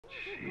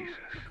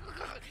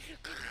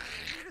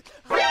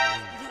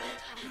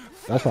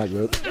That's not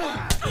good.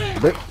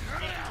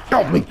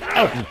 Help me!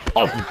 Help me!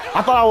 Help me!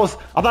 I thought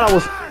I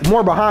was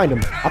more behind him.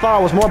 I thought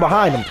I was more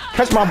behind him.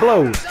 Catch my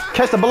blows.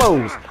 Catch the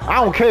blows.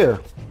 I don't care.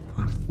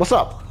 What's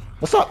up?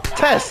 What's up?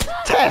 Tess!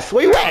 Tess!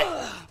 Where you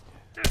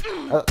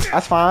at?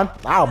 That's fine.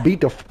 I'll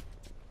beat the...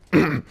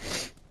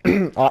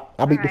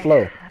 I'll beat the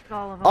flow.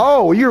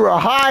 Oh, you were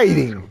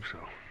hiding.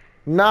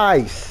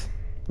 Nice.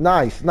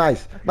 Nice,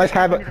 nice. Nice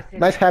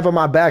having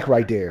my back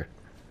right there.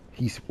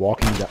 He's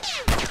walking down.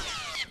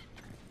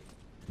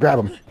 Grab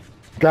him.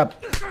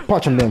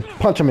 Punch him then.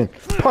 Punch him in.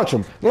 Punch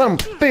him. Let him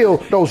feel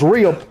those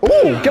real...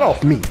 Ooh, get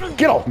off me.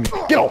 Get off me.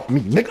 Get off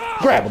me, nigga.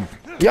 Grab him.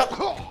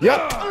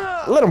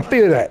 Yep. Let him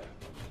feel that.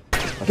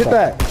 Get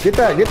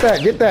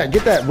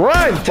that.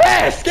 Run,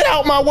 Tess! Get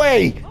out my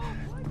way!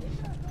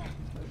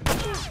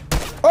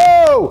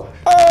 Oh!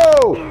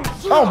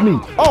 Off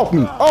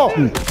me.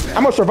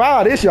 I'm gonna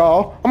survive this,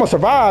 y'all. I'm gonna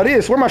survive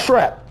this. Where my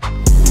strap?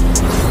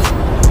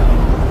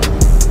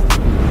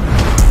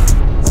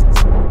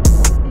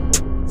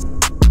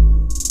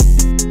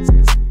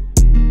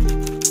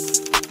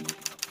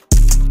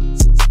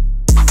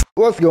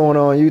 What's going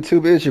on,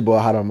 YouTube? It's your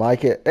boy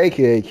Micah,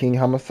 aka King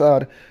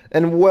Homicide,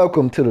 and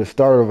welcome to the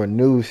start of a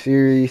new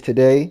series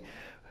today.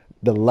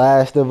 The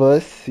Last of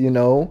Us. You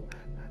know,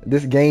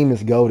 this game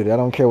is goated. I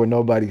don't care what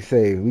nobody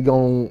say. We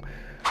gonna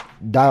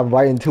dive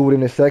right into it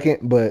in a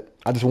second, but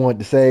I just wanted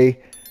to say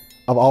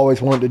I've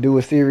always wanted to do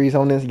a series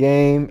on this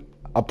game.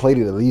 I played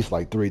it at least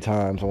like 3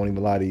 times. I won't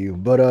even lie to you.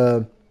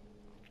 But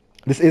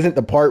this isn't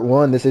the part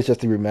 1. This is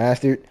just the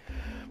remastered.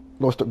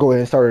 Go ahead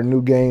and start a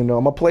new game though.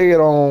 I'm gonna play it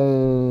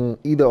on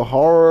either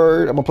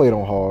hard. I'm gonna play it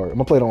on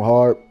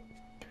hard.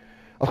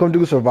 I was gonna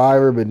do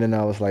Survivor, but then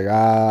I was like,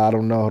 I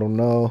don't know.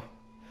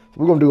 So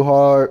we're gonna do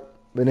hard.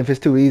 But if it's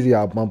too easy,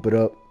 I'll bump it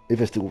up.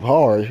 If it's too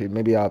hard,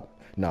 maybe I'll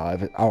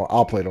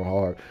play it on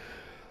hard.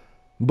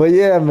 But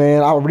yeah,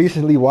 man, I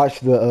recently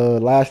watched the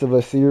Last of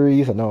Us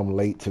series. I know I'm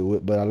late to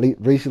it, but I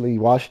recently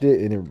watched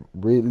it, and it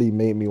really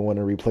made me want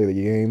to replay the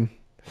game.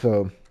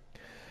 So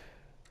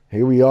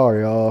here we are,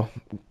 y'all.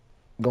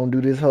 Gonna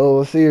do this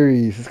whole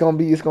series. It's gonna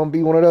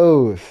be one of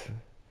those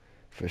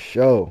for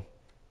sure.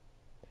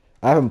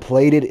 I haven't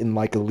played it in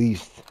like at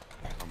least,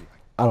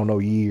 I don't know,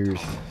 years.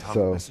 Tommy,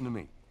 so listen to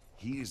me.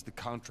 He is the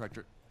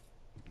contractor.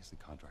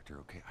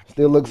 Okay.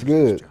 Still looks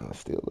good.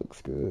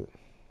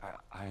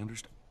 I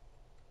understand.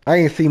 I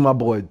ain't seen my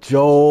boy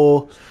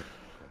Joel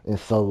in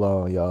so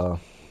long, y'all.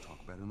 Talk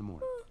about it in the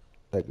morning.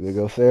 There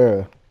goes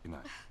Sarah. Good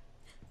night.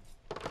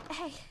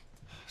 Hey.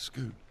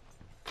 Scoot.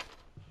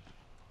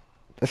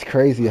 That's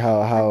crazy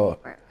how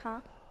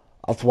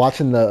I was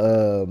watching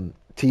the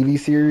TV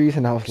series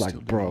and I was like,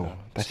 bro,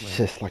 that's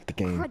just like the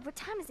game. What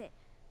time is it?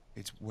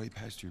 It's way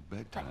past your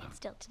bedtime. But it's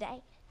still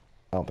today.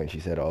 I don't think she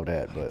said all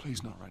that, but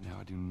please not right now.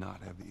 I do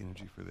not have the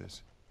energy for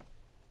this.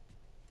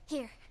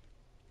 Here.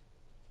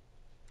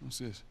 What's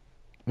this?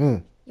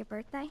 Your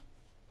birthday?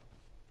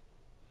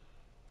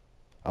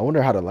 I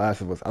wonder how the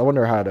Last of Us. I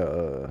wonder how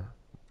the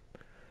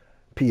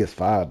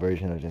PS5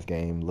 version of this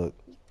game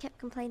looked. You kept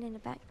complaining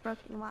about your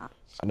broken watch.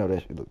 I know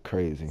that shit look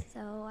crazy. So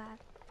I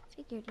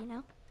figured, you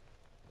know.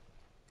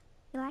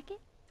 You like it?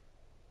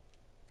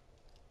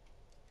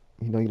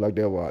 You know you like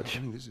that watch.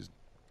 I mean, it's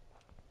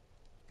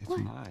what?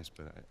 Nice,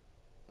 but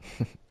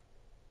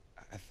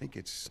I think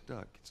it's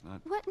stuck. It's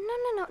not. What?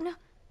 No.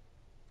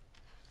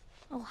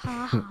 Oh,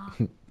 ha ha.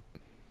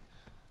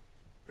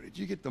 Where did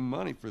you get the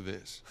money for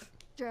this?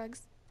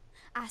 Drugs.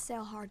 I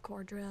sell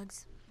hardcore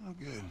drugs. Oh,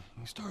 good.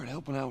 You started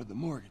helping out with the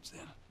mortgage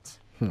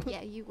then.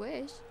 Yeah, you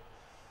wish.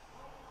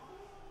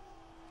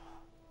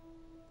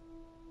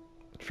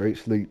 Straight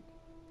sleep.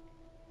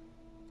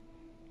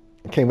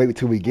 I can't wait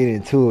till we get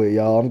into it,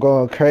 y'all. I'm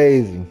going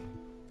crazy.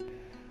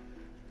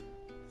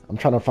 I'm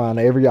trying to find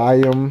every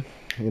item,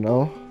 you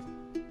know.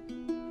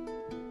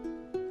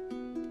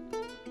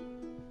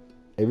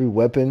 Every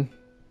weapon.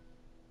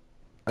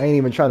 I ain't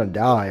even trying to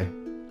die.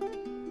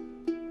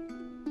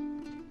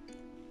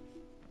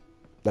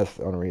 That's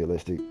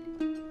unrealistic.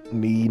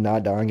 Me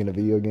not dying in a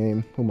video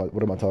game.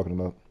 What am I talking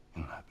about?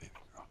 All right, baby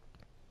girl.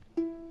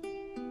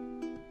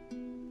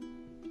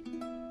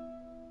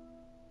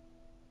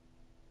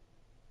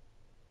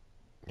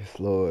 Yes,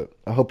 Lord.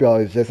 I hope y'all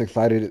is just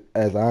excited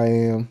as I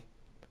am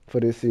for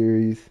this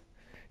series.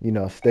 You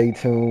know, stay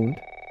tuned.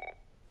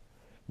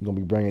 I'm gonna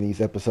be bringing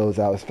these episodes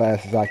out as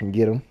fast as I can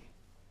get them.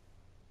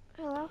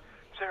 Hello?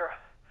 Sarah,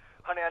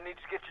 honey, I need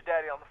to get your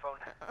daddy on the phone.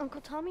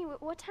 Uncle Tommy,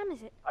 what time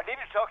is it? I need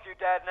to talk to your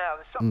dad now.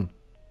 There's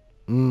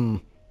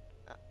something...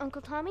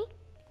 Uncle Tommy?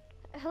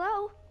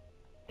 Hello?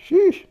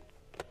 Sheesh.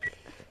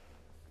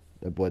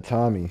 That boy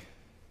Tommy.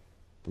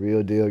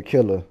 Real deal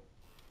killer.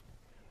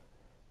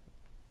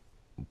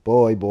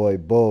 Boy.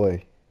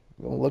 Don't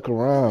look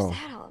around. What's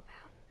that all about?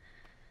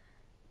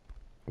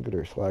 Look at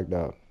her slacked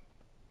out.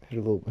 Hit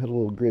a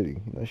little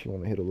gritty. You know she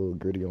want to hit a little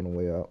gritty on the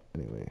way out.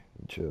 Anyway,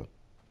 chill.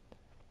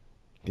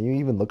 Can you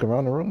even look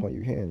around the room? Oh,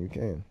 you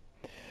can.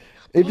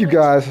 If you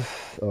guys...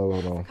 Oh,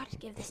 hold on. I forgot to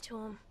give this to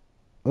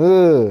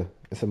him.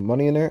 Is some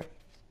money in there?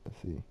 Let's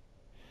see.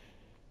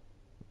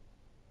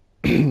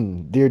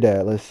 Dear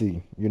Dad, let's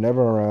see. You're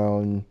never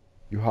around.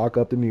 You hawk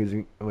up the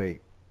music.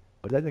 Wait,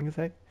 what did that thing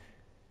say?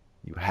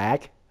 You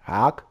hawk?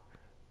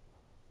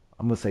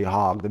 I'm gonna say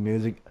hog the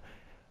music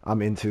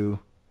I'm into.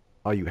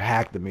 Oh, you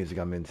hack the music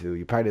I'm into.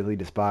 You practically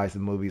despise the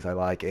movies I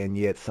like, and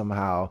yet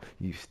somehow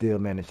you still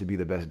manage to be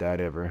the best dad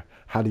ever.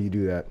 How do you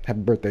do that? Happy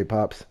birthday,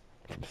 Pops.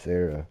 From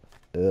Sarah.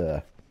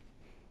 Ugh.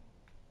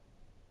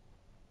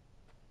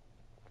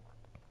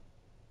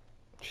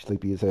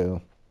 Sleepy as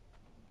hell.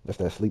 That's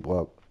that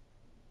sleepwalk.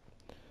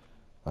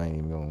 I ain't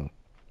even gonna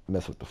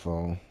mess with the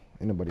phone.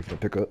 Ain't nobody finna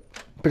pick up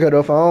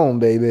the phone,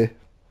 baby.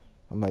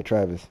 I'm like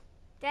Travis.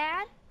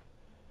 Dad?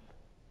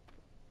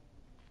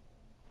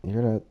 You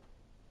hear that?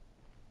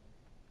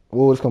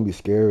 Oh, it's gonna be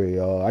scary,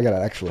 y'all. I got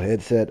an actual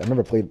headset. I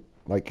never played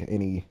like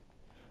any.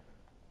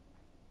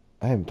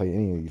 I haven't played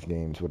any of these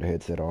games with a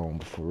headset on,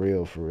 but for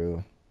real, for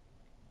real.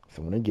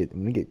 So when it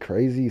get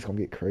crazy, it's gonna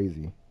get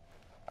crazy.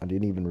 I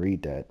didn't even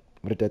read that.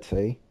 What did that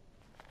say?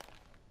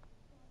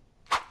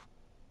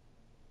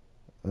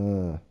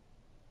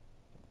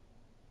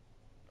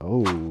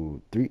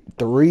 Oh,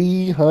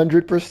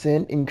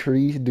 300%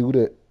 increase due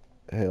to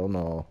hell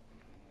no.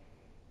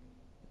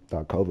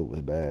 Thought COVID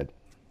was bad.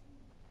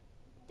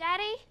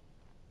 Daddy?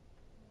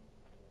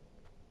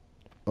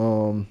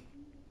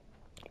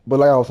 But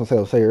like I was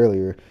gonna say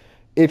earlier,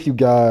 if you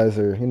guys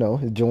are,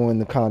 enjoying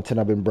the content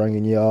I've been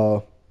bringing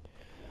y'all,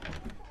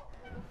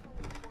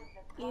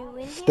 You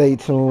in stay here?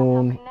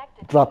 tuned.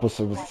 Drop a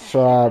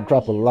subscribe,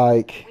 drop a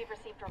like,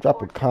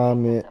 drop a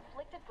comment.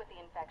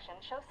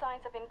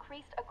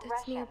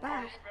 That's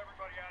nearby.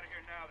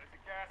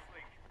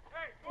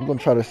 I'm gonna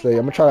try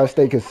to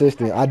stay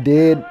consistent. I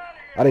didn't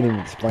even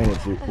explain it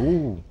to you.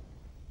 Ooh.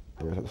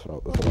 That's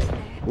what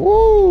I.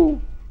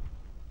 Ooh.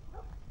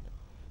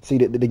 See,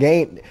 the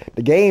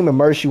game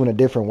immerse you in a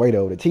different way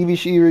though. The TV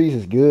series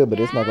is good, but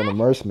it's not gonna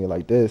immerse me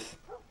like this.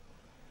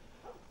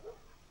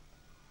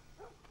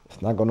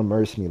 It's not gonna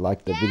immerse me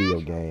like the video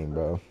game,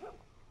 bro.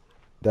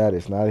 Dad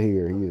is not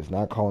here. He is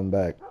not calling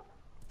back.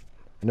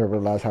 I never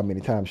realized how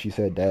many times she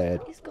said dad.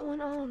 What is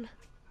going on?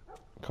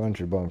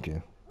 Country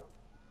bumpkin.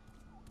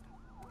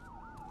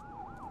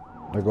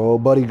 There go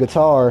old buddy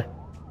guitar.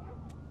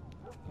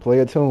 Play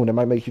a tune that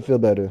might make you feel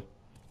better.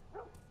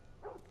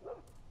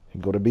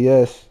 Go to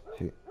BS.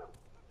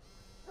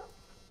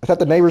 Is that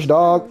the neighbor's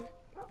dog?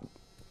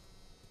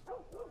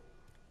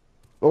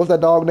 What was that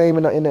dog name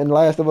in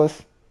Last of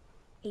Us?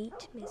 8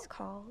 missed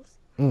calls.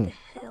 The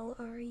hell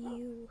are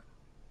you?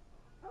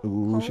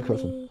 Ooh, she Call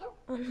cussing. me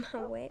on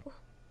my way.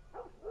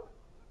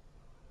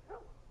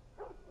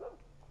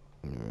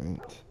 Alright.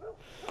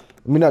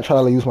 Let me not try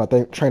to lose my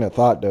train of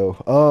thought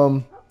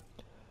though.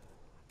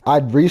 I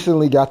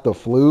recently got the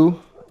flu,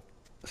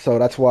 so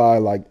that's why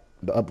like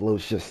the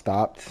uploads just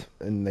stopped,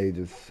 and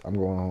I'm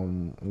going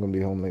home. I'm gonna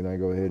be home late night.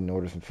 Go ahead and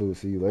order some food.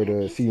 See you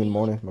later. See you in the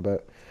morning. My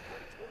bad.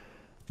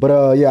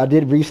 But yeah, I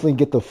did recently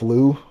get the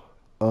flu.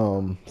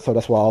 So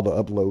that's why all the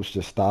uploads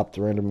just stopped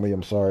randomly.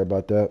 I'm sorry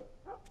about that.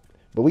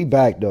 But we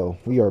back though.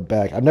 We are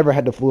back. I've never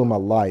had the flu in my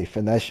life,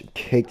 and that shit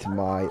kicked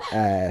my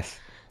ass.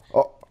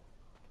 Oh,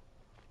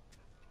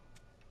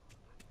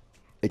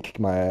 it kicked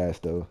my ass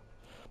though.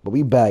 But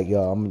we back,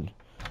 y'all.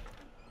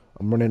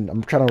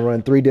 I'm trying to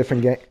run 3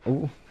 different games.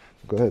 Ooh,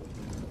 go ahead.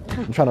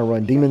 I'm trying to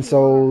run Demon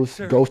Souls,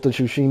 Ghost of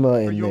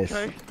Tsushima, and this.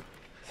 Okay?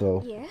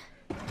 So Yeah?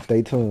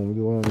 stay tuned.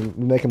 We're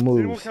making Did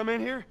anyone moves. come in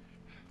here?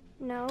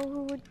 No,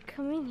 who would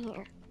come in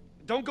here?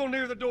 Don't go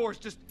near the doors.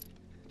 Just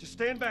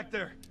stand back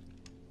there.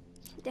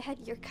 Dad,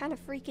 you're kind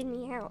of freaking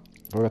me out.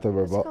 We're at the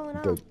What's going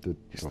on? the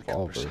It's the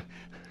revolver. coppers.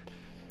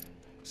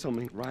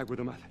 Something ain't right with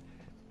them. I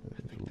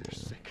think they're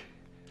sick.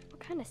 What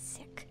kind of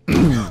sick?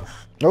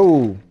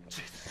 Oh,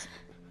 Jesus.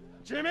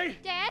 Jimmy!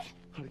 Dad?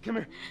 Honey, come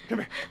here. Come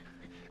here.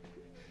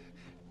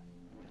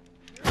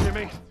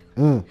 Jimmy.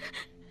 mm.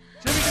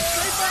 Jimmy, just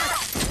stay back.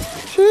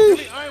 Sheesh.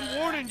 Jimmy, I am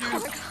warning you.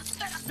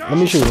 Let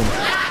me shoot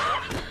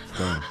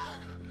him.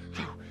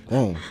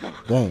 Dang.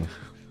 Dang.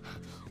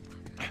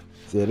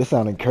 See, this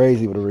sounded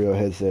crazy with a real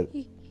headset.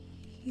 You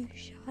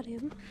shot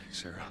him.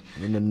 Sarah,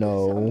 In the I saw him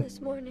no. this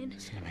morning.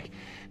 listen to me.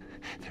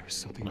 There is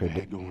something Okay,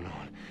 bad going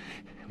on.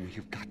 And we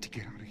have got to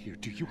get out of here.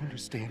 Do you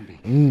understand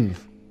me?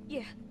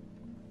 Yeah.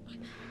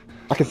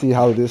 I can see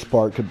how this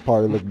part could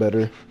probably look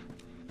better.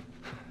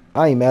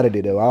 I ain't mad at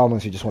it though. I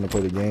honestly just want to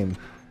play the game.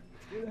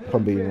 If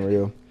I'm being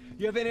real.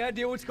 You have any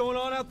idea what's going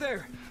on out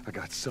there? I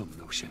got some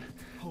notion.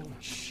 Holy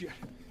shit.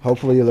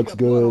 Hopefully it looks Got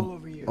blood good all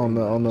over you. on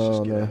Let's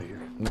just get out of the here.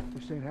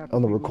 This ain't happening.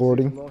 on the People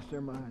recording. sick and lost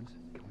their minds.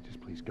 Can we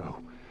just please go?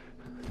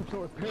 Some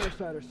sort of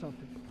parasite or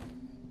something.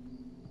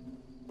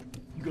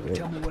 You gonna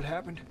tell me what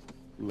happened?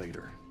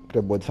 Later.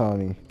 That boy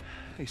Tommy.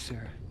 Hey,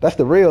 Sarah. That's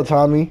the real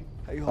Tommy.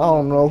 How you I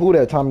holding don't know who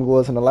that Tommy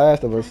was in The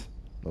Last of Us.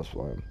 That's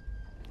fine.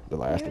 The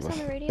Last Hear of us Us.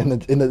 on the radio? In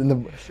the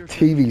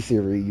TV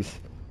series.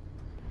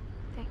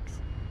 Thanks.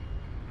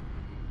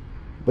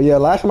 But yeah,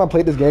 last time I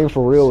played this game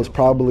for real was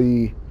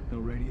probably, No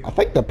radio. I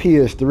think the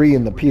PS3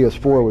 and the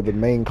PS4 were the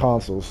main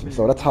consoles.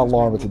 So that's how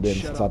long it's been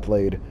since I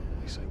played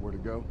They say where to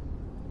go?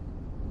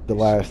 The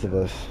Last of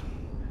Us.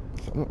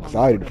 So I'm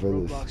excited for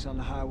this. Roadblocks on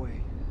the highway.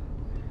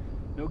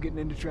 No getting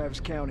into Travis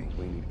County.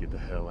 We need to get the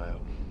hell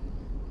out.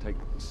 Take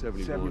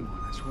 71.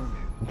 71, that's where I'm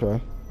headed.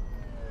 Okay.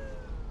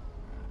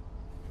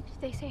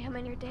 Did they say how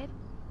many are dead?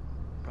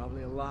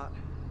 Probably a lot.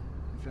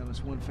 They found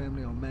this one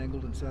family all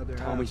mangled inside their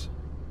Tommy's. house.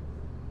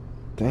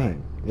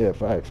 Dang. Yeah,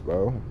 facts,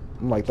 bro.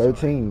 I'm like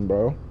 13,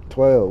 bro.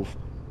 12.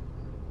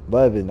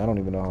 11. I don't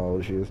even know how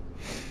old she is.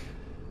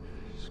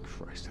 Jesus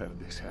Christ, how did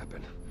this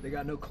happen? They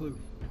got no clue.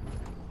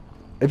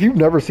 If you've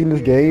never seen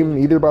this game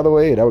either, by the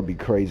way, that would be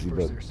crazy,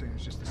 First but they're saying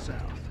it's just the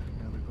South.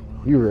 Now they're going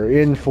on. you were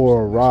in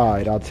for a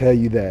ride, I'll tell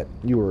you that.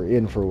 You were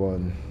in for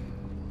one.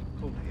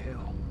 Holy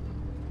hell.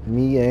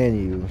 Me and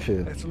you,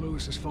 shit. That's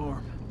Lewis's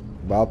farm.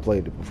 Well, I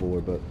played it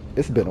before, but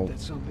it's been a... That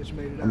some bitch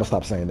made it I'm out. gonna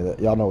stop saying that.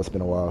 Y'all know it's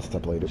been a while since I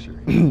played it. Sure.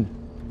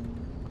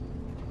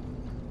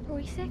 Were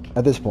we sick?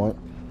 At this point.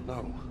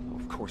 No,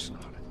 of course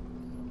not.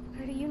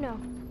 How do you know?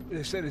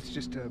 They said it's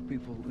just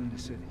people in the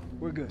city.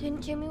 We're good.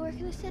 Didn't Jimmy work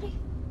in the city?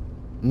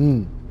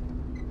 Mmm.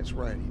 That's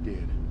right, he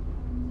did.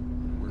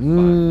 We're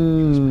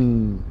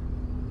fine.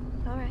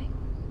 Mmm. All right.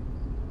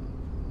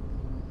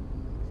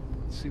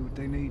 Let's see what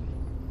they need.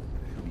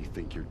 What do you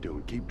think you're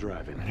doing? Keep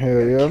driving. Hell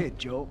Got a yeah. kid,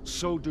 Joel.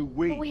 So do But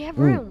we. we have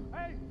room.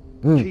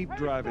 Mm. Keep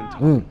driving,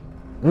 Tommy.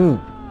 Mm.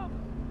 Mm.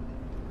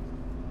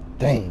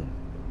 Dang.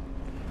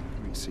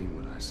 You ain't seen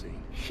what I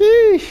seen.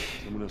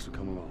 Sheesh. Someone else will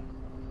come along.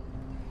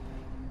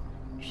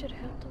 You should have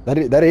helped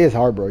him. That is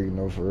heartbreaking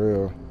though, for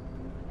real.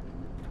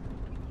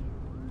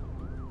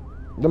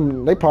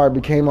 They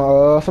probably became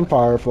some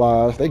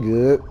fireflies. They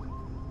good.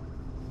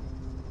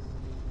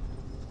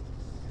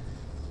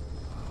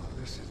 Oh,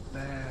 this is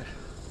bad.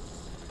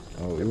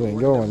 Oh, we Everyone ain't and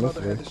going their this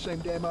mother way. had the same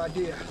damn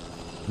idea.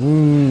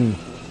 Mmm.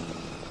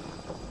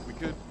 We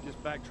could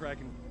just backtrack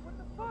and...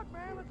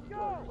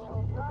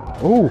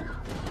 Ooh.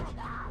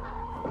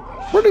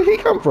 Where did he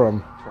come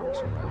from?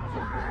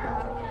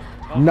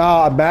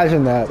 Nah,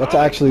 imagine that. That's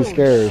actually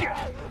scary.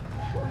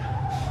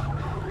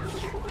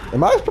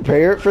 Am I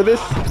prepared for this?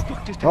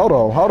 Hold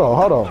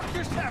on.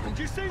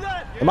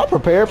 Am I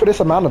prepared for this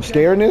amount of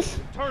scariness?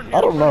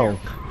 I don't know.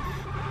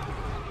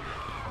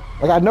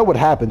 Like, I know what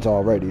happens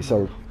already,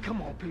 so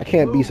Come on, people. I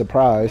can't be move.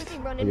 surprised. Where's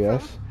he running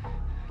Yes.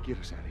 Get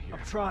us out of here.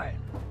 I'm trying.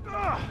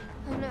 Oh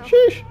no.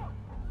 Sheesh.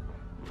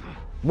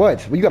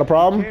 What? You got a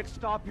problem? Can't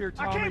stop here,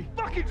 Tommy. I can't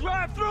fucking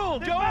drive through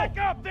them, Joe! Back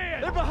up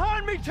then! They're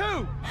behind me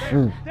too!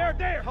 Mm. They're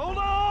there! Hold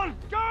on!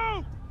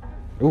 Go!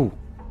 Ooh.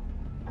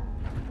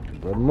 You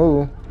better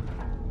move.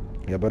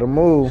 You better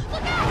move.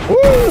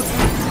 Woo!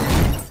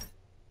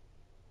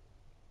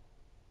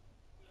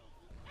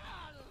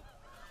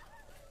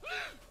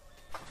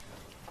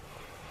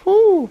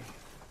 Woo!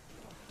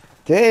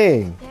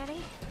 Dang. Daddy?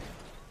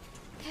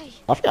 Hey.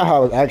 I forgot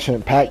how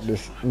action packed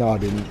this. No, I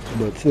didn't.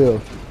 But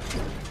still.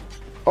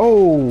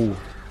 Oh.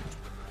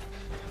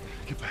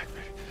 Get back,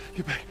 baby.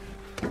 Get back.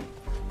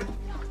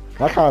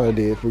 I kind of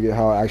did forget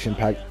how action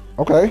packed.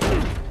 Okay.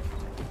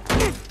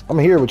 I'm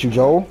here with you,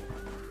 Joel.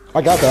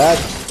 I got the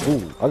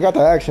I got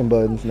the action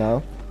buttons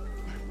now.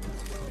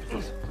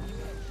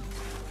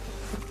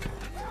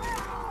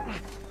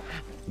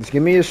 Just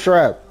give me a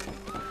strap.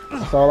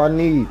 That's all I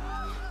need.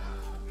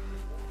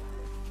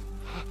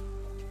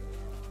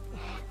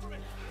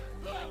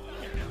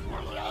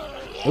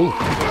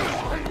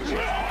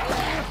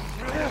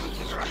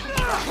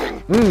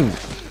 Ooh.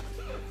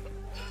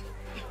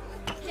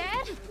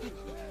 Dad?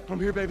 I'm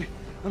here, baby.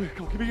 I'm here.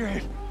 Come on, give me your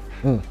hand.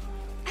 Mm.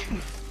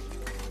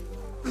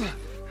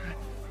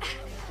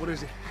 What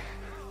is it?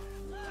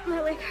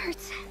 My leg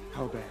hurts.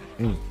 How bad?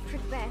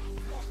 Pretty bad.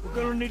 We're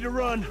gonna need to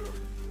run.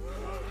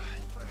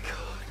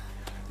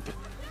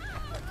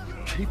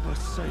 Keep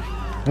us safe.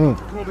 Mm.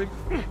 Come on, baby.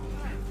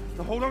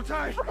 Now hold on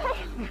tight.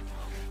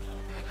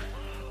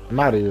 I'm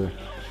out of here.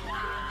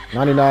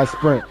 99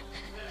 sprint.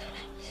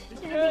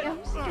 Daddy, I'm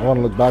I sorry. want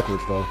to look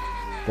backwards though.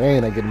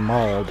 Dang, they getting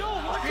mauled.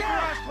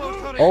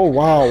 Oh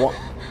wow,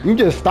 you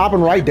just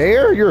stopping right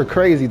there? You're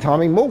crazy,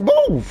 Tommy. Move.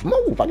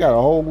 I got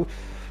a whole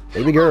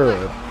baby girl.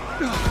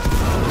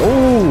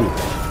 Ooh,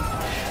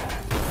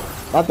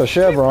 not the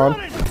Chevron.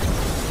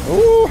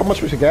 Ooh, how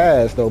much was your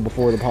gas though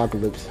before the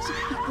apocalypse?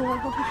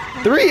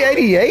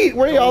 388.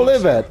 Where y'all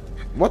live at?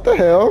 What the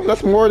hell?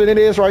 That's more than it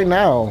is right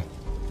now.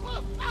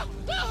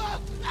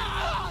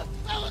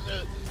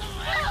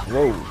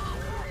 Whoa.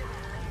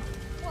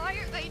 Why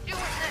are they doing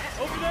that?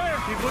 Over there!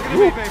 Keep looking at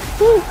Woo, me, baby.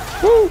 woo,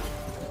 woo.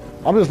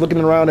 I'm just looking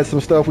around at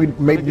some stuff we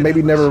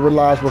maybe never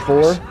realized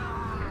before.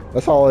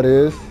 That's all it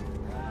is.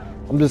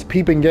 I'm just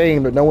peeping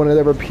game that no one had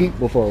ever peeped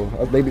before.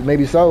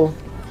 Maybe so.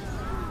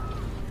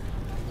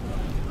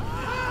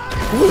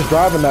 Who was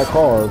driving that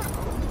car?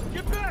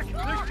 Get back!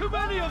 There's too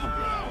many of them!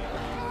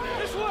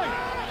 This way!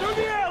 Through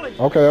the alley!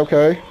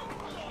 Okay.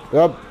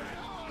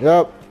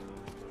 Yep.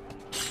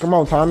 Come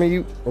on, Tommy.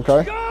 You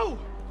okay? Go!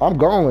 I'm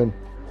going.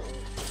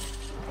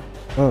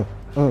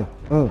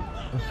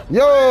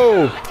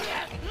 Yo!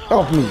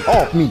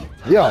 Off me.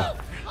 Yeah.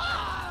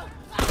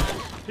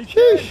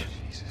 Sheesh.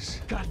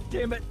 Jesus. God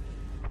damn it!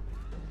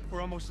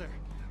 We're almost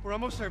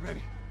there,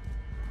 baby.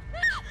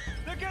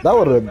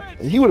 That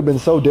he would have been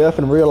so deaf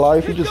in real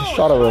life. He just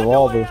shot a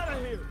revolver.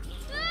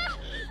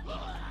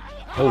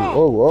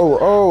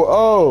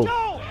 Oh.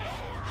 Go!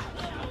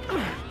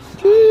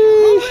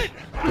 Jeez.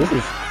 This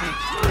is.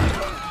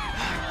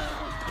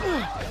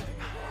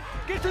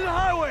 Get to the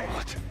highway!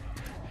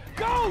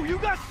 Go! You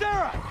got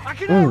Sarah! I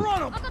can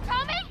outrun him! Uncle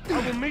Tommy? I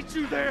will meet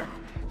you there!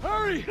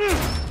 Hurry!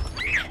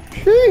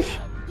 Sheesh.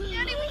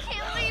 Daddy, we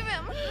can't leave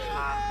him.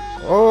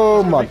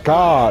 Oh my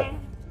God.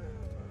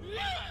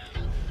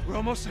 We're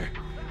almost there.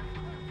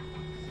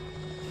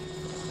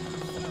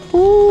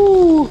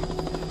 Ooh.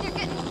 They're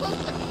getting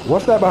closer.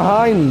 What's that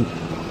behind me?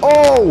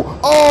 Oh.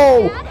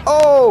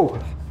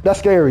 That's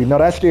scary. No,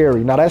 that's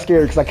scary. No, that's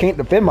scary because I can't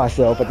defend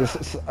myself at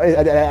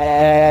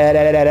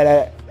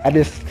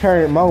this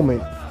current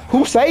moment.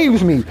 Who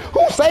saves me?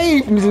 Who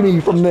saves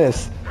me from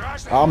this?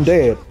 I'm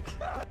dead.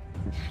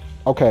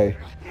 Okay.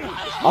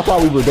 I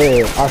thought we were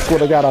dead. I swear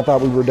to God, I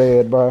thought we were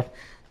dead, bro.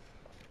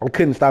 I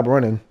couldn't stop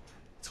running.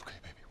 It's okay,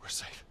 baby. We're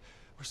safe.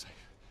 We're safe.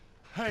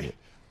 Hey,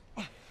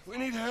 we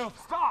need help.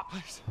 Stop!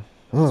 Please.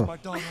 It's my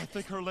daughter. I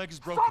think her leg is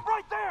broken. Stop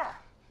right there!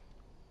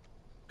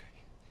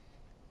 Okay.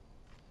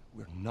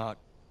 We're not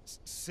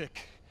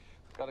sick.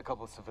 Got a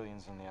couple of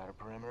civilians in the outer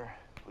perimeter.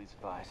 Please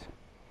advise.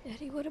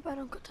 Daddy, what about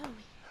Uncle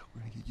Tommy?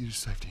 We're gonna get you to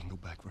safety and go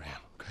back for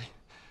him, okay?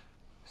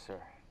 Sir,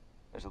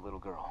 there's a little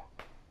girl.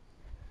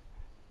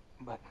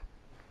 But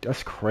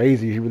That's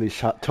crazy. He really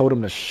told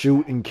him to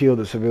shoot and kill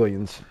the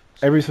civilians.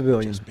 Every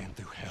civilian. Just been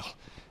through hell.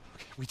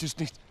 Okay, we just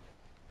need.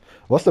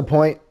 What's the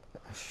point?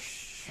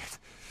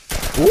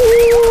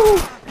 Woo!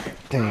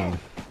 Dang.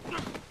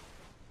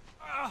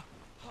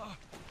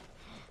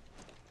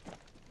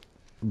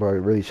 Bro,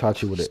 it really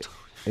shot you with it.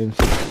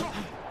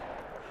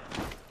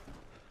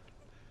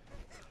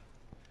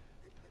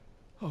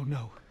 Oh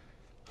no.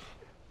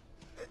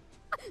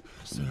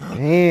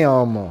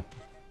 Damn.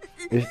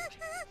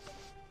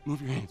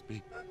 Move your hands,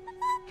 baby.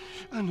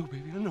 I know,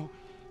 baby. I know.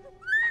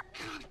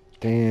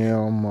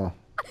 Damn.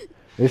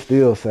 It's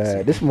still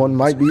sad. This one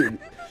might be. You're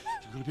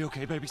gonna be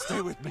okay, baby.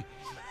 Stay with me.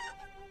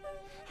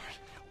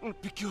 I'm gonna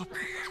pick you up.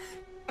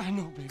 I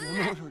know, baby. I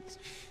know it hurts.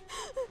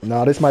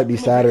 Nah, this might be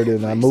sadder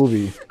than that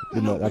movie.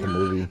 Not the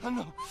movie. I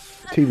know.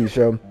 TV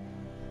show.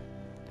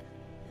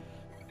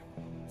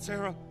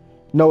 Sarah.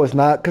 No, it's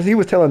not. Because he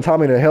was telling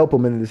Tommy to help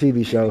him in the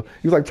TV show.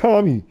 He was like,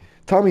 Tommy,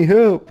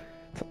 help.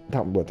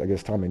 But I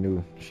guess Tommy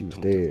knew she was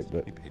dead,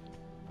 but. Hey, babe.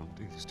 Don't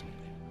do this to me,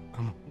 baby.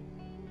 Come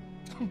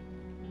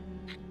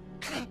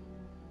on.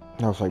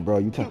 I was like, bro,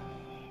 you tell.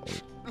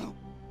 No.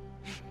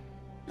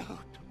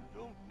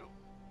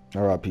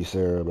 R.I.P.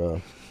 Sarah,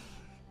 bro.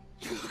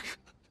 Please.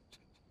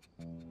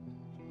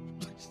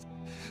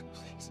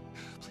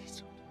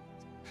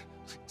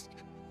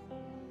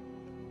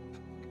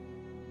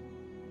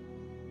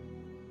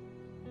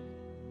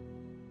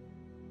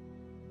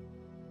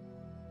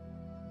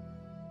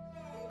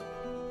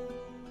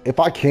 If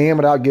I can,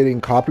 without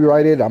getting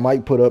copyrighted, I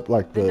might put up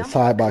like the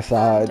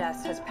side-by-side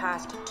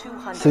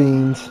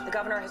scenes,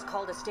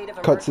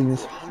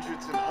 cutscenes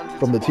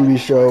from the TV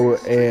show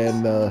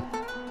and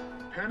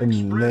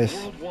this.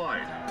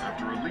 Worldwide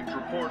after a leaked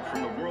report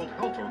from the World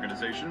Health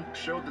Organization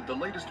showed that the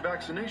latest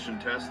vaccination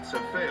tests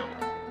have failed.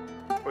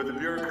 With the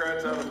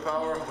bureaucrats out of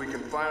power, we can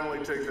finally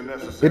take the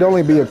necessary. It'd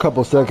only be a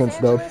couple seconds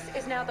though. Los Angeles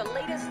is now the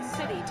latest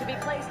city to be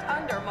placed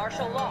under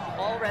martial law.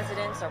 All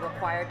residents are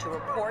required to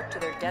report to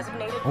their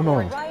designated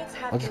board. Riots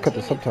have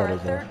continued for a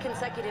third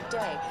consecutive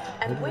day,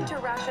 and winter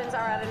rations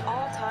are at an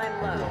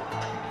all-time low.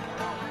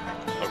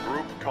 A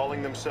group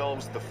calling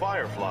themselves the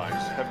Fireflies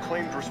have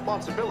claimed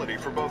responsibility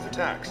for both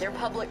attacks. Their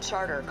public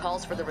charter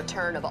calls for the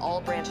return of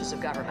all branches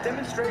of government.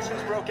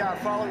 Demonstrations broke out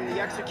following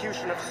the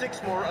execution of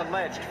 6 more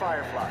alleged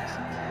Fireflies.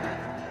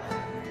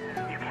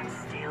 You can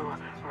still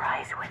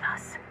rise with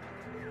us.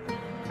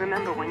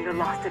 Remember, when you're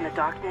lost in the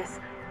darkness,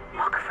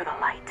 look for the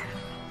light.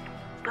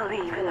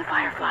 Believe in the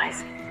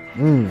Fireflies.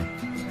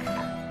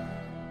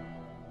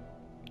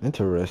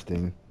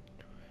 Interesting.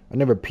 I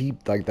never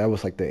peeped like that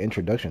was like the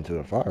introduction to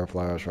the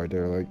Fireflies right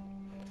there, like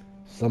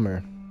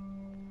Summer.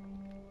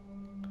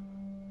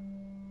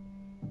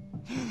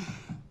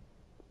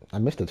 I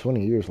missed it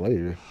 20 years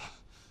later.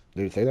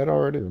 Did it say that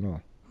already or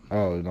no?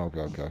 Oh, no,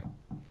 okay.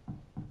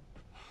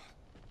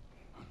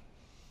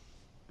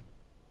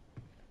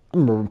 I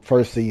remember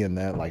first seeing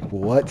that, like,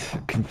 what?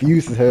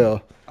 Confused as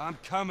hell. I'm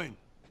coming.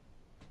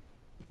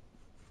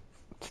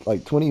 It's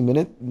like 20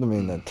 minutes? I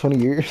mean, 20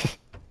 years?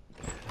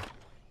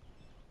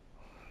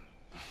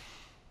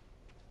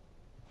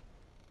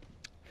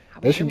 How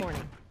was your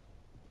morning?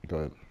 Go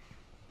ahead.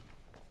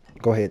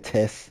 Go ahead,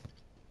 Tess.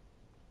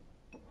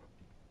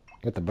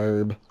 Get the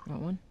burb.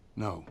 Want one?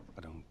 No,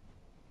 I don't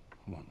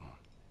want one.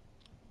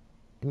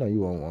 No,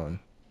 you want one.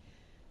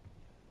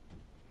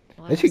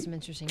 Well, I have some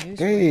interesting news.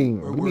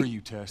 Dang. Where were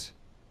you, Tess?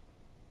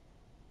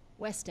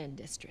 West End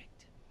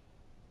District.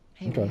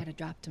 Hey, we had a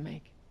drop to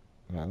make.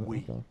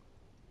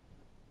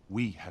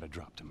 We had a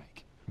drop to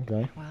make.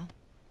 Okay. Well,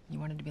 you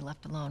wanted to be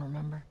left alone,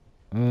 remember?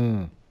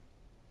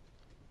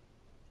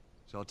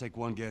 So I'll take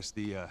one guess.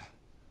 The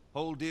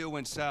whole deal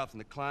went south and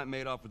the client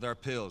made off with our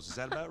pills. Is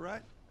that about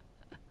right?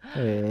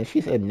 Hey,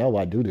 she said no,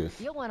 I do this.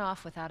 Deal went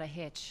off without a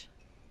hitch.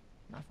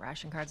 Enough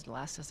ration cards to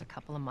last us a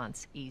couple of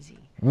months, easy.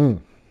 You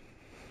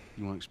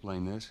want to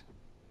explain this?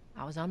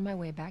 I was on my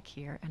way back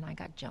here, and I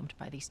got jumped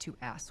by these two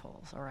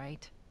assholes, all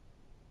right?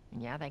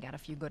 And yeah, they got a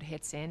few good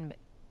hits in,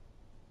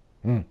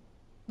 but...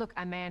 Look,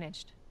 I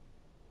managed.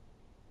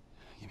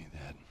 Give me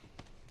that.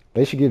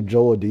 They should give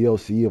Joel a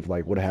DLC of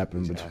like what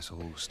happened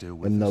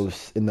in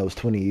those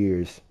 20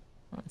 years.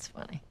 That's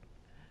funny.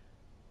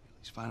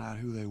 At least find out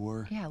who they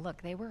were. Yeah,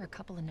 look, they were a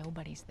couple of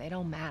nobodies. They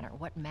don't matter.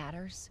 What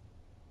matters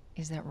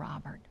is that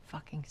Robert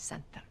fucking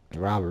sent them.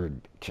 Robert,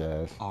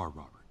 Chaz. Our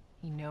Robert.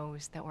 He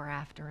knows that we're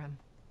after him.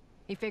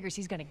 He figures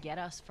he's gonna get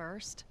us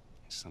first.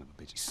 Son of a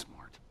bitch, he's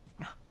smart.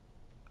 No.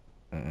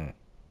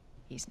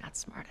 He's not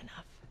smart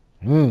enough.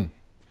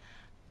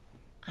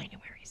 I know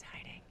where he's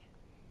hiding.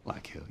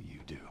 Like hell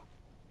you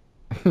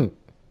do.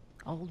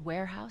 Old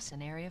warehouse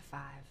in Area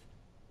 5.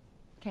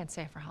 Can't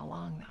say for how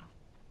long, though.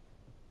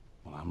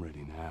 Well, I'm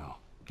ready now.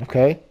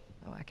 Okay.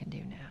 Oh, I can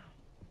do now.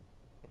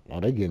 Oh,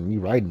 they're getting me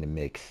right in the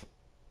mix.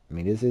 I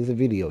mean, this is a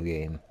video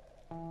game.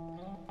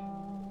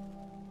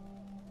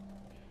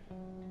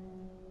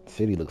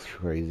 City looks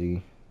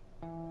crazy.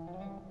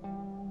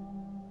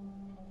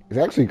 It's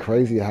actually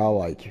crazy how,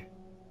 like...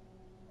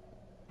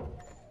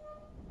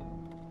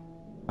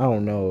 I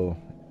don't know.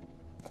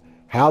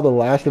 How the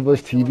Last of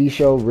Us TV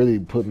show really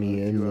put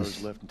me in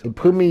this... It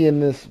put me in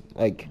this,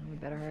 like,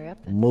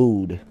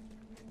 mood.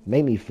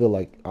 Made me feel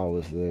like I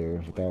was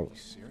there without...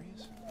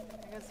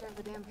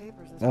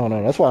 I don't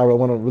know. That's why I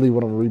really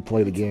want to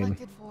replay the game.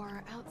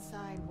 For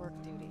outside work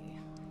duty.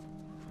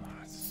 Oh,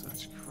 that's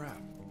such crap.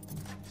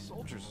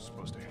 Soldiers are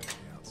supposed to have to be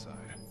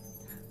outside.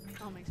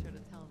 I'll make sure to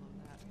tell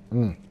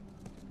them that.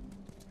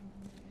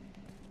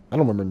 I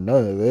don't remember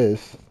none of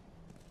this.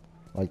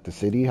 Like the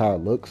city, how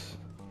it looks.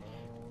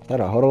 Is that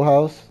a huddle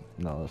house?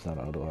 No, it's not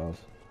a huddle house.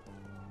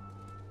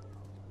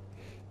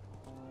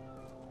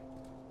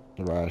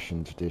 The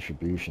rations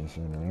distribution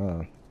center,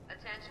 huh?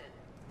 Attention.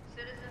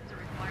 Citizens are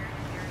required to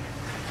carry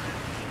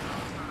a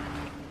all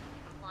time.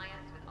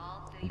 Compliance with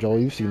all city. Joel,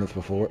 you've seen this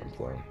before.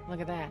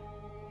 Look at that.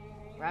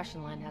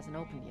 Ration line hasn't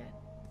opened yet.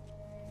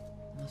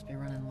 Must be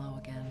running low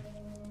again.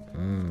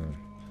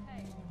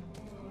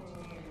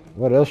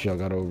 What else y'all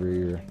got over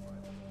here?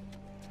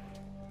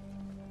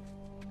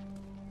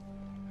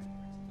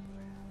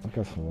 I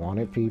got some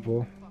wanted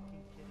people.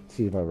 Let's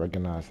see if I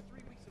recognize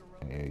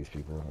any of these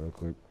people real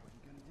quick.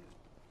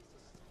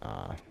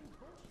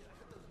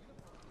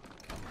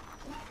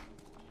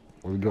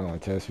 Where we going,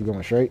 Tess? We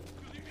going straight?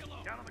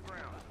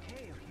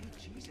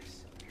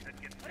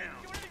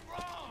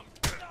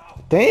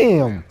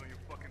 Damn!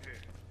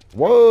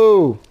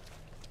 Whoa!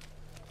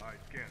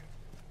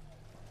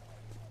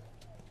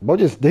 Bro,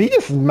 did he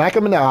just smack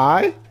him in the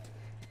eye?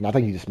 No, I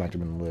think he just smacked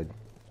him in the leg.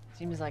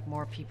 Seems like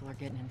more people are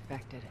getting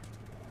infected.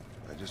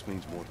 That just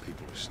means more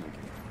people are sneaking.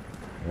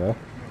 Yeah.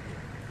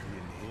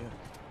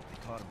 They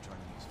caught him trying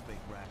to use fake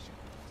ration.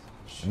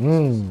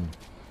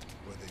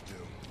 What'd they do?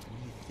 What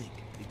do you think?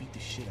 They beat the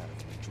shit out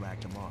of him and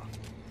dragged him off.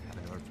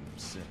 Haven't heard from him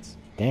since.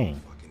 Dang.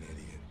 Fucking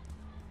idiot.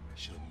 I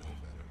should have known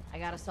better. I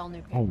got us all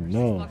new papers. Oh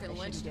no. They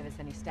shouldn't give us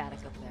any static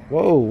up there.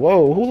 Whoa,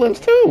 whoa, who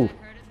lynched too?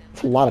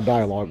 That's a lot of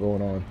dialogue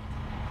going on.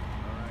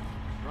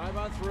 Drive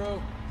on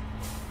through.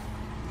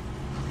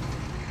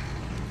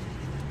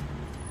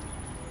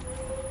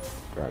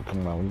 Alright,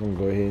 come on, we're gonna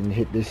go ahead and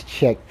hit this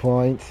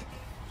checkpoint.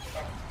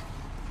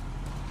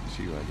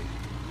 See you, Ellie.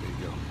 There you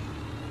go.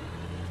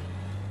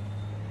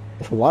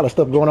 There's a lot of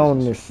stuff going on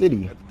in this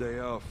city. Got the day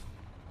off.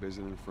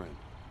 Visiting a friend.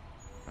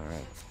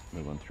 Alright,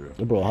 move on through.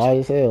 That bro high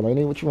as hell, ain't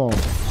he? What you want?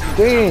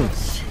 Dang!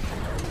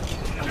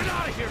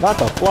 Not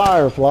the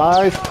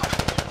fireflies!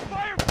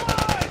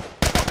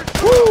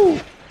 Woo!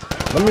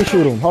 Let me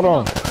shoot him. Hold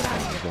on.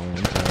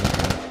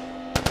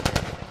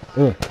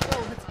 Let's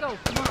go.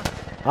 Come on.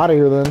 Out of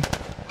here then.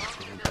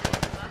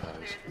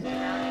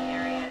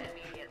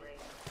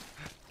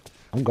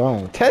 I'm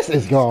gone. Tess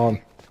is gone.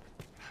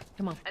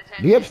 Come on.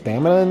 Do you have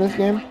stamina in this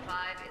game?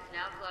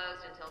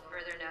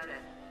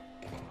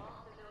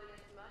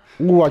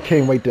 Ooh, I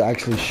can't wait to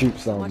actually shoot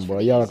something, bro.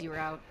 Y'all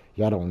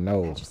don't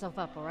know. Get yourself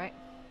up, all right?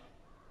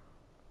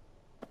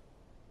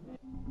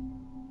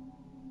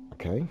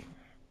 Okay.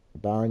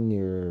 Bind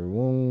your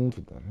wounds.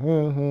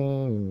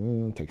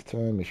 Takes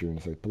time. Make sure you're in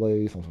a safe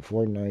place. On some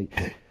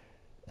Fortnite.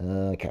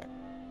 Okay.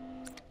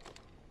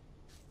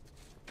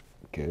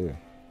 Good.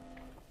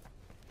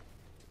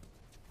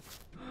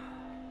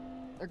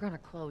 They're gonna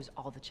close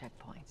all the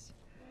checkpoints.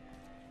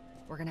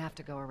 We're gonna have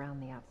to go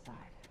around the outside.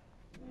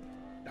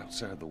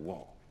 Outside the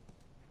wall.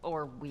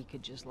 Or we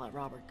could just let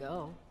Robert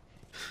go.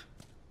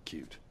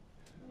 Cute.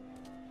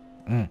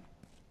 Hey,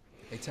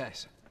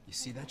 Tess, you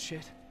see that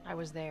shit? I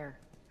was there.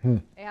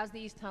 Hey, how's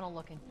the East Tunnel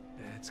looking?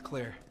 It's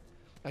clear.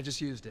 I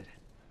just used it.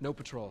 No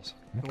patrols.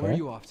 Okay. Where are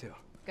you off to?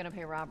 Gonna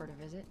pay Robert a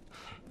visit.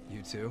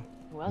 You too?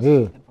 Who else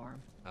is looking for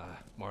him?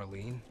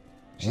 Marlene.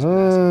 She's been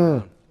asking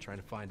around, trying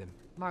to find him.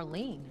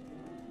 Marlene?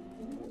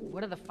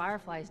 What do the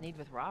Fireflies need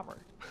with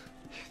Robert?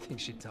 You think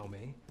she'd tell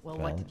me? Well,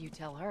 what did you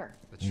tell her?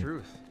 The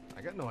truth.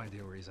 I got no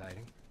idea where he's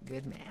hiding.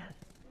 Good man.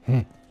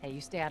 Hey,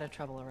 you stay out of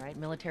trouble, all right?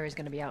 Military's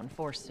gonna be out in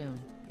force soon.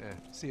 Yeah,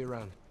 see you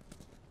around.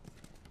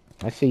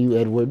 I see you,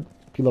 Edward.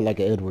 You look like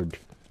an Edward.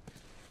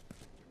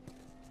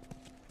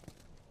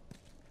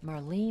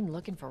 Marlene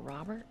looking for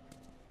Robert?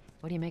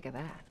 What do you make of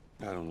that?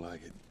 I don't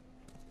like it.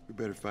 We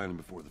better find him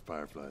before the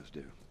Fireflies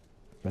do.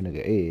 My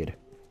nigga Ed.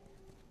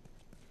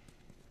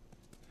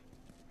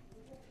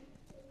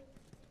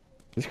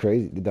 It's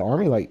crazy. Did the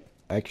army like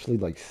actually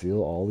like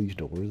seal all these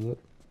doors up?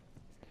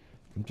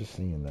 I'm just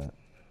seeing that.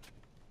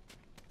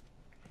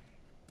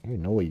 You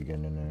know where you're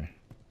getting in there.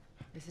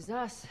 This is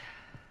us.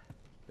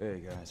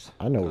 Hey guys.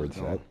 I know where it's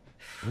at.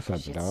 What's up,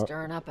 Shit's dog?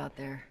 stirring up out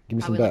there. Give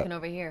me How some we back. looking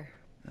over here?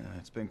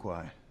 It's been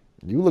quiet.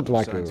 You look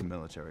like Signs a of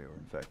military or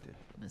infected.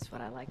 That's what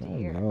I like to I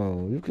hear. don't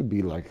know. You could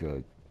be like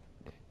a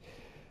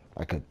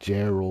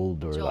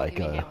Gerald or Joel, like give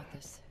me a a hand with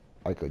this.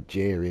 like a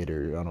Jared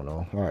or I don't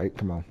know. All right,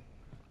 come on.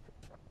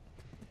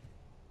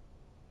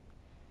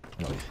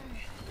 No.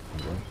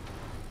 Okay.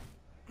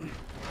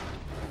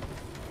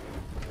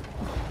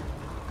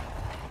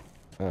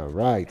 All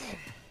right.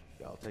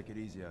 Y'all take it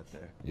easy out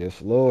there.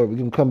 Yes, Lord. We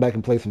can come back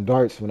and play some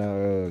darts when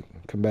I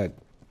come back.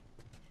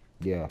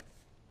 Yeah.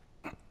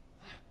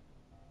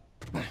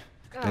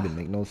 That didn't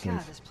make no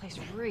sense. God, this place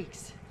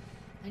reeks.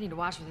 I need to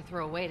watch what they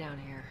throw away down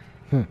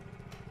here.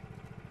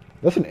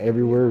 That's an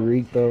everywhere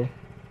reek though.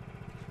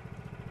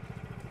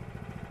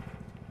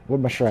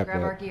 Where'd my strap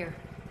Grab our at? gear.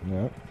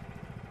 Yeah.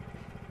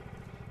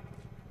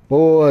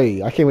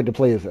 Boy, I can't wait to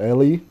play as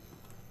Ellie.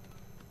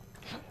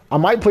 I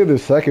might play the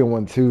second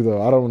one too,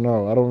 though. I don't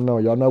know. I don't know.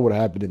 Y'all know what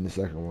happened in the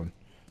second one.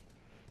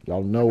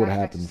 Y'all know what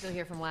happens. Still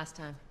here from last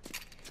time.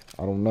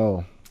 I don't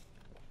know.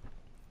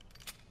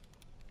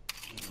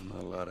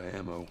 Not a lot of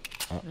ammo.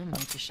 Make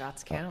the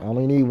shots I count.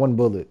 only need one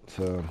bullet,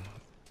 so.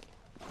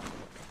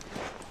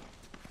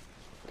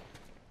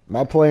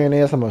 My plan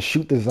is I'm gonna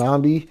shoot the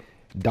zombie,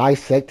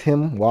 dissect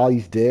him while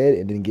he's dead,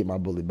 and then get my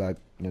bullet back.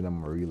 And then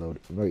I'm gonna reload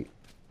it. Wait.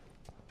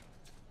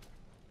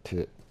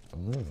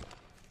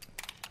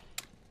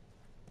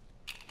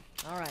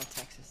 All right,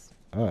 Texas.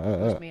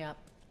 Push me up.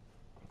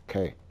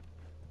 Okay.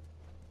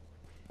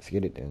 Let's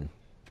get it then.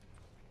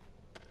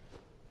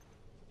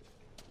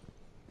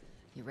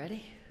 You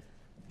ready?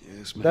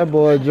 Yes, ma'am. That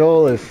boy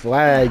Joel is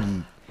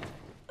swaggy.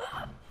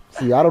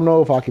 See, I don't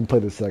know if I can play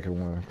the second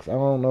one. 'Cause I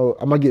don't know.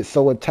 I'm going to get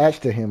so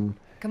attached to him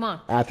Come on.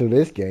 after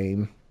this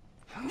game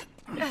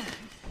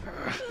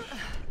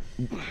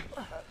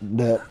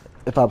that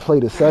if I play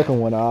the second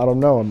one, I don't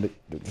know.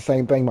 The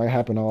same thing might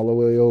happen all the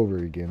way over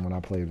again when I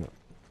play it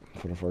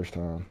for the first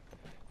time.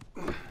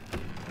 I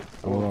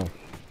don't know.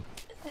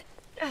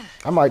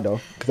 I might though,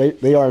 because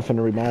they are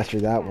finna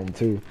remaster that one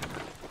too.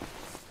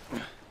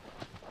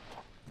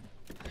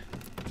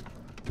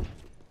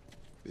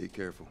 Be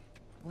careful.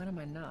 When am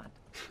I not?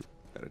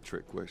 Got a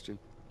trick question?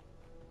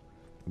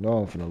 No,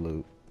 I'm finna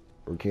loot.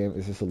 Or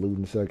is this a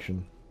looting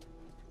section?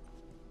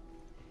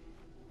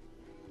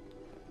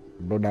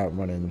 But not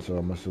running, so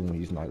I'm assuming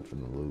he's not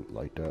finna loot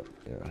like that.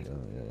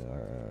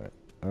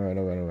 Yeah.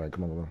 Alright.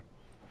 Come on.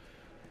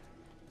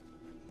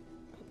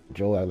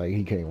 Joel act like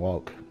he can't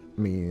walk.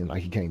 I mean,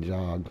 like he can't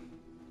jog.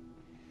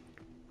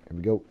 Here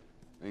we go.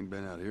 Ain't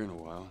been out here in a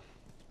while.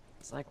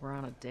 It's like we're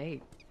on a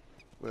date.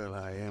 Well,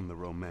 I am the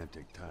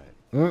romantic type.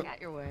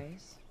 Got your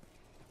ways.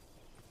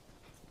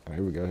 Oh,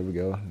 here we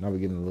go. Now we're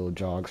getting a little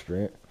jog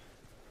sprint.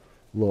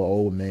 A little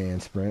old man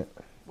sprint.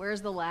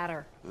 Where's the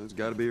ladder? Well, it's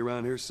got to be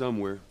around here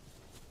somewhere.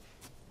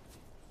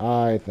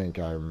 I think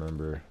I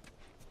remember.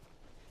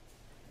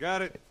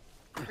 Got it.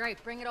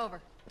 Great, bring it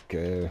over.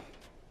 Okay.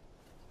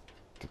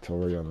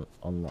 Tutorial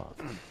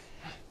unlocked.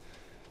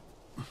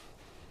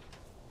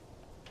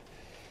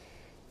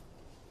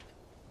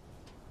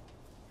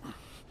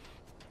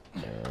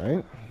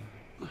 Alright.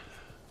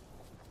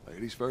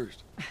 Ladies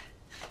first.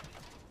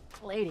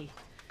 Lady,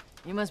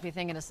 you must be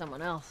thinking of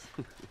someone else.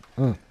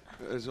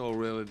 That's all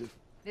relative.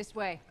 This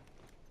way.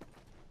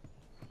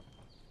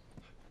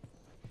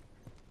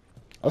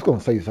 I was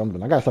gonna say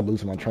something. I gotta stop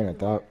losing my train of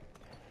thought.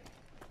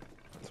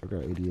 So I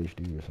got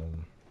ADHD or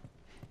something.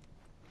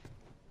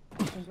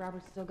 Think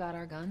Robert's still got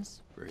our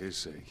guns? For his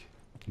sake.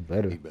 You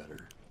better. He better.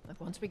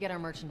 Look, once we get our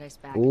merchandise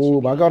back. Ooh,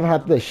 am I gonna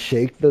have to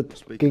shake the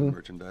Speaking of thing?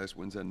 merchandise,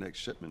 when's that next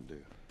shipment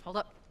due? Hold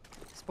up.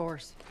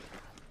 Spores.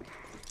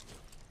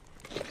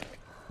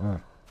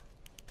 I'm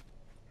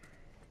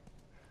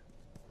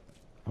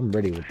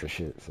ready with the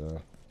shit,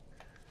 so.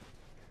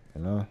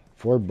 You know?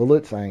 4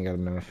 bullets, I ain't got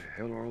enough. Where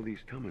the hell are all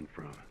these coming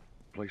from?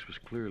 The place was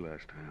clear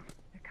last time.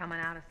 They're coming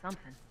out of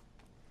something.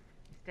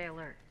 Stay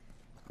alert.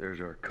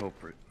 There's our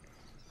culprit.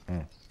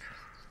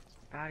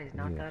 Body's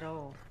not that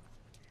old.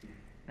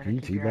 Better Can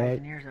you keep your eyes teabag?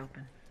 and ears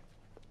open.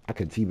 I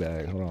could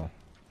teabag, hold on.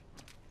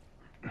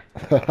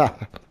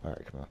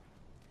 Alright, come on.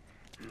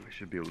 I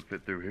should be able to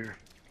fit through here.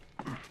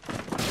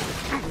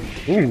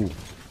 Ooh.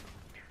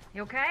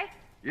 You okay?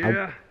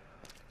 Yeah.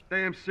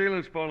 Damn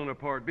ceiling's falling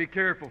apart. Be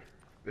careful.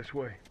 This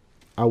way.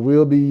 I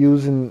will be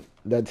using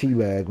that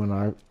teabag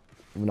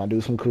when I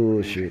do some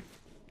cool shit.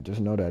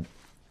 Just know that.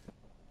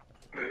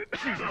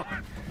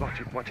 Watch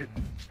it.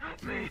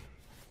 Help me.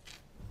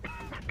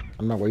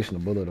 I'm not wasting a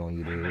bullet on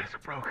you, dude. It's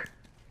broke.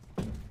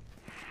 Don't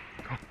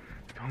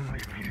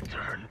leave me to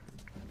turn.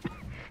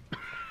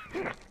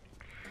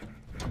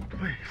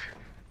 Please.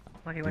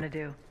 What do you want to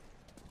do?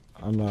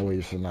 I'm not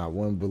wasting not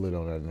one bullet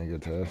on that nigga,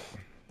 Tess.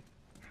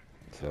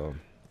 So,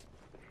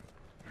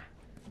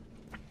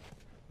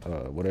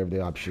 whatever the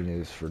option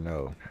is for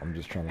no. I'm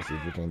just trying to see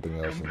if there's anything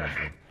else in this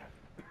one.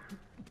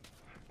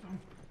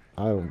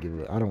 I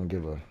don't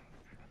give a.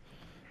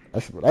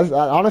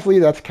 Honestly,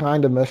 that's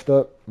kind of messed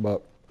up,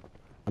 but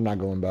I'm not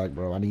going back,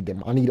 bro. I need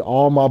them. I need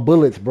all my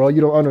bullets, bro.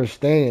 You don't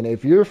understand.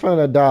 If you're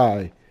finna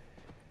die,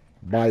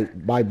 bye. Up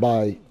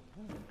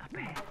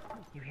ahead.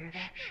 You hear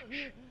that?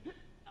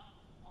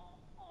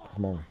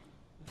 Come on.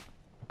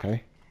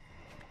 Okay.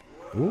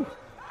 Ooh.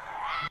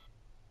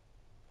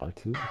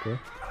 R2, okay.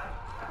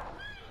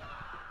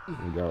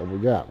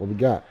 What we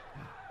got?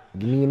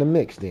 Give me in the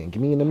mix then. How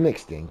you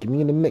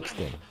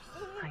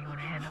want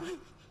to handle it?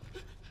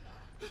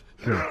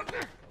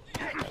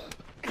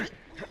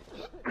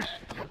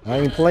 I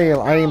ain't playing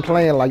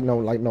like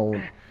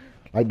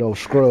no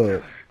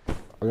scrub.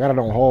 I got it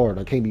on hard.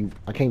 I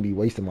can't be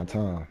wasting my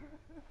time.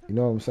 You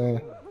know what I'm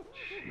saying?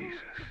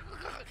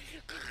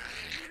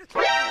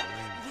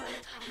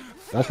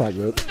 That's not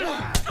good.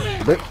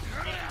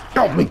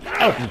 Help me.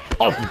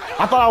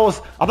 I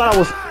thought I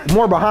was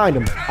more behind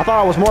him.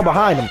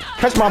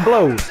 Catch my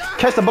blows.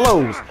 Catch the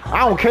blows.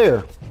 I don't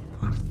care.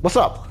 What's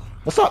up?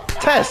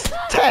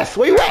 Tess,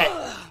 where you at?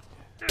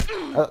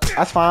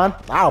 That's fine.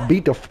 I'll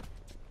beat the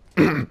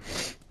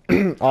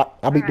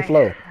I'll beat the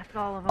flow.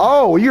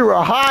 Oh, you're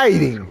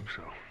hiding.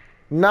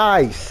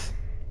 Nice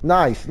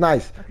having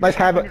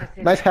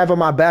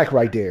my back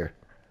right there.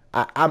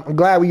 I'm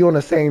glad we on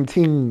the same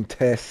team,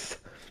 Tess.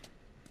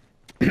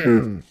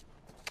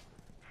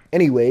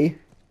 Anyway,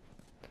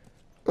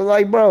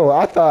 like, bro,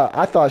 I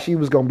thought she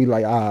was gonna be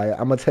like, alright,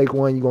 I'm gonna take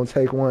one, you gonna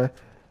take one.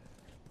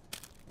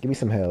 Give me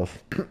some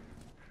health.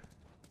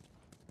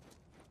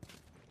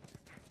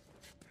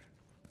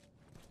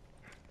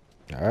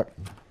 Alright.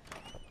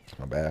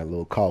 My bad, a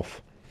little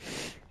cough.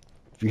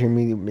 If you hear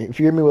me with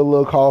a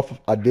little cough,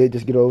 I did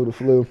just get over the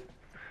flu.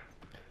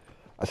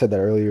 I said that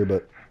earlier,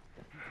 but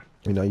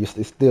you know,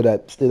 it's still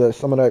that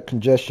some of that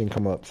congestion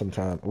come up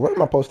sometime. Where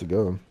am I supposed to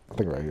go? I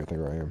think right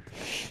here.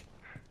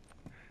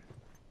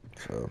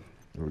 So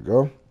here we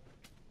go.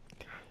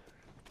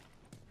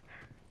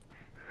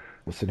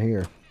 What's in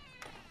here?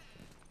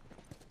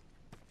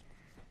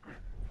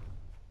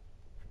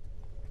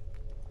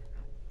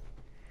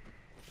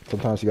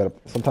 Sometimes you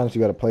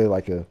gotta play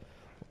like a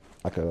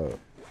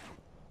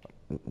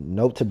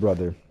note to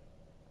brother.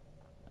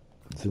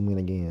 Zoom in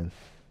again.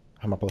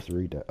 How am I supposed to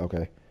read that?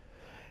 Okay.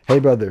 Hey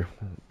brother,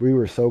 we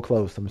were so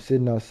close. I'm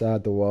sitting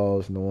outside the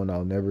walls knowing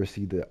I'll never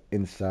see the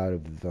inside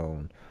of the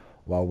zone.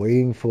 While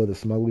waiting for the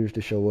smugglers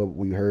to show up,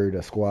 we heard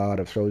a squad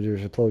of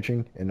soldiers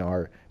approaching. In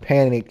our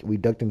panic, we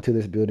ducked into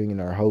this building in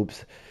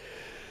hopes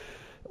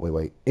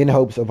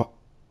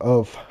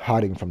of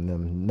hiding from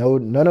them.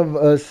 None of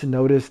us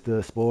noticed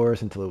the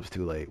spores until it was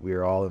too late. We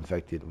are all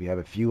infected. We have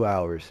a few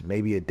hours,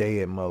 maybe a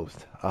day at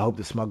most. I hope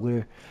the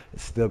smuggler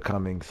is still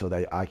coming so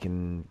that I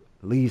can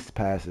at least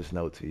pass this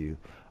note to you.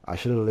 I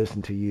should have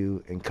listened to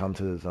you and come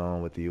to the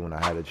zone with you when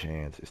I had a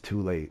chance. It's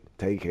too late.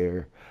 Take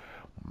care.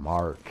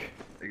 Mark.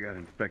 They got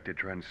infected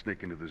trying to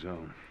sneak into the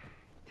zone.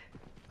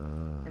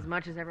 As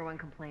much as everyone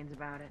complains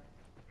about it,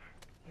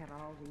 you got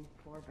all these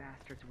poor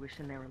bastards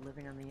wishing they were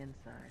living on the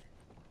inside.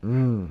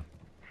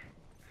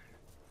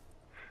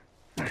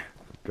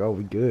 Go,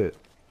 we good.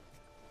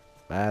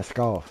 Mask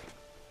off.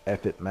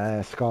 F it,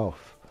 mask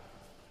off.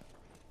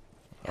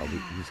 Oh, we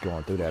just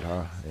going through that,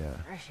 huh? Yeah.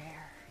 Fresh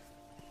air.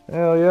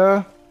 Hell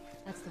yeah.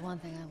 That's the one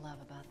thing I love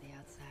about the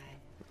outside.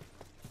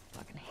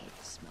 Fucking hate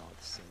the smell of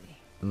the city.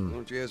 Why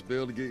don't you ask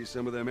Bill to get you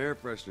some of them air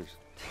fresheners?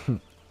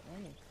 Hey,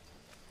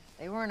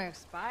 they weren't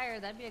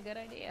expired. That'd be a good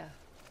idea.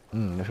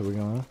 That's what we're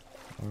going.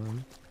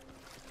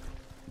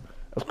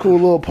 That's a cool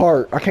little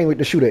part. I can't wait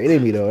to shoot an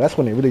enemy though. That's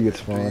when it really gets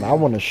fun. I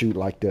want to shoot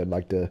like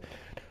the.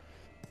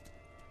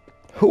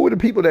 Who are the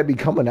people that be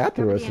coming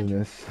after us in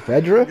this?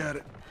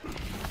 Fedra?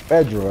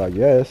 Fedra, I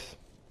guess.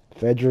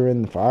 Fedra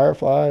and the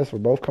Fireflies. We're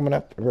both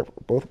gonna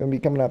be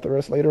coming after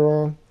us later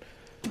on.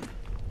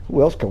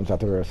 Who else comes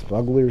after us?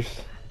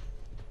 Smugglers.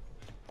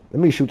 Let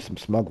me shoot some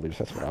smugglers.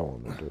 That's what I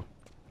want to do.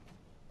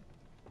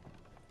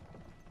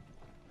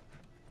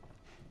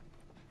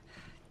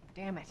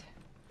 Damn it.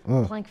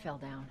 Plank fell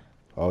down.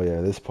 Oh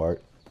yeah, this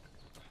part.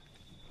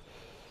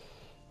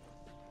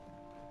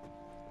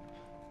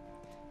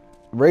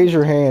 Raise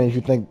your hand if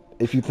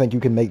you think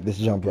you can make this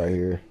jump right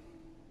here.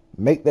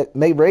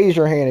 Raise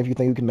your hand if you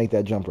think you can make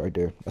that jump right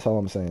there. That's all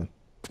I'm saying.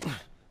 Get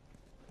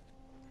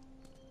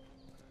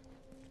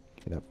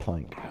that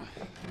plank.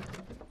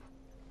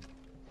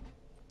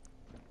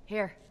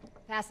 Here,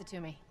 pass it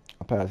to me.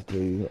 I'll pass it to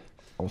you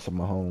on some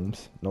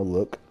Mahomes. No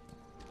look.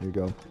 Here you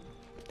go.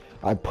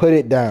 I put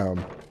it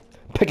down.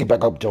 Pick it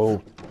back up,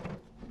 Joel.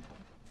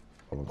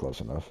 I wasn't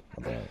close enough.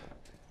 My bad.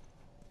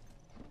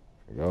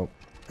 There you go.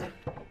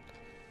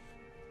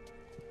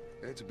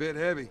 It's a bit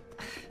heavy.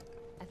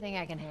 I think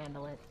I can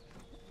handle it.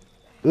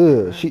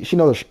 Ugh, she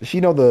know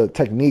the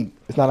technique.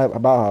 It's not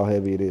about how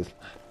heavy it is.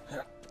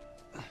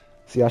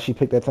 See how she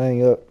picked that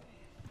thing up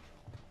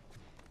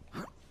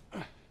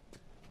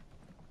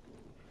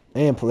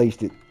and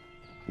placed it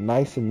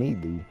nice and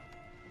neatly.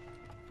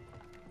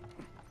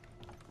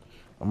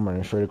 I'm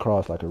running straight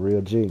across like a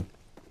real G.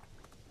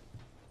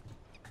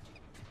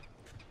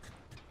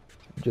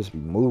 Just be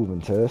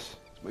moving, Tess.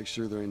 Let's make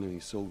sure there ain't any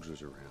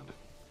soldiers around.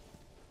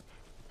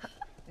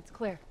 It's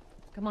clear.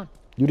 Come on.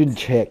 You didn't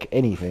check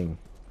anything.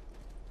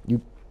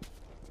 You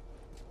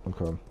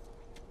okay?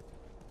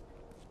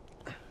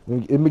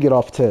 Let me get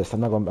off Tess. I'm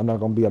not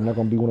gonna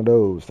be one of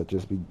those that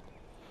just be.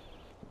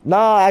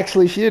 Nah,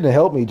 actually, she didn't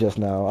help me just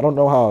now. I don't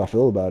know how I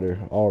feel about her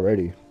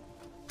already.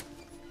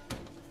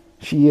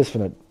 She is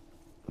finna.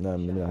 No, let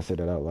me not say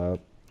that out loud.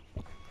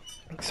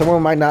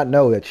 Someone might not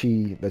know that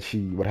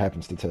what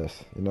happens to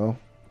Tess, you know?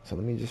 So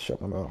let me just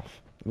shut my mouth.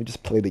 Let me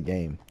just play the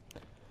game.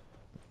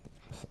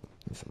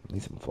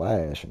 Need some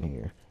flash in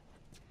here.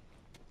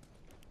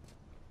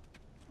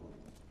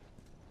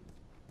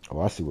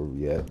 Oh, I see where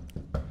we at.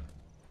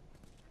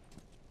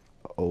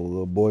 Old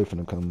little boy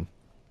finna come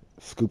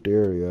scoop the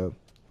area up.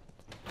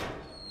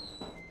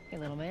 Hey,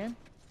 little man.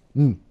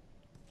 Make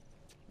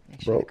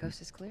sure the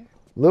coast is clear.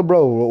 Little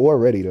bro, we're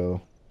ready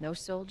though. No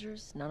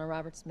soldiers, none of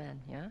Robert's men,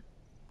 yeah?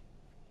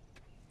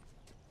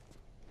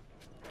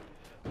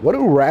 What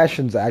do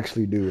rations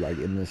actually do, like,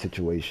 in this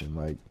situation?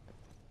 Like,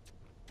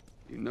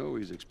 You know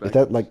he's expecting. is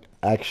that, like,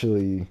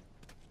 actually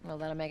Well,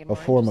 that'll make it a more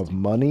form of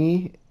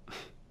money?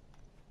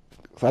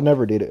 'Cause I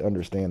never did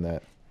understand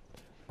that.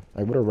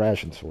 Like, what are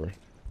rations for?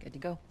 Good to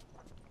go.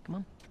 Come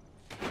on.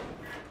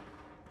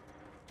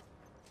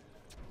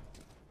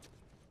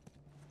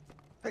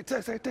 Hey,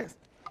 Tess, hey,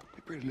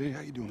 pretty lady,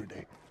 how you doing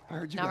today? I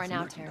heard you Not got right some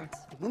now, merchandise.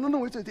 Terrence.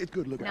 No, it's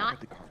good. Look, I Not got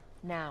the car.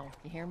 now.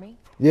 You hear me?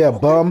 Yeah,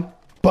 bum.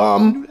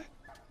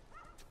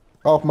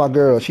 Off my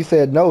girl. She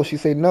said no. She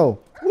said no.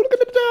 Look at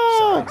the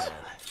dogs. Sorry,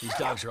 man. These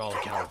dogs are all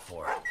accounted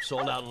for.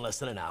 Sold out in less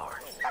than an hour.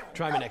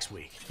 Try me next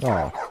week.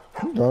 Oh,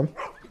 I'm done.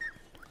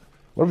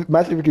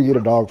 Imagine if we could get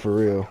a dog for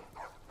real.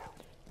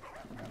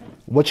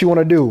 What you want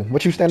to do?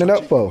 What you standing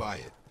up for?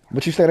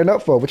 What you standing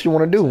up for? What you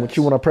want to do? What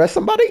you want to press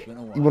somebody?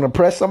 You want to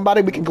press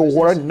somebody? We can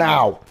go right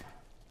now.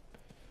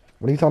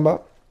 What are you talking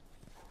about?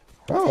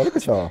 Oh, look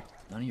at y'all.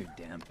 None of your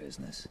damn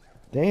business.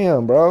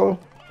 Damn, bro.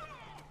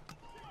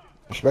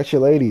 Respect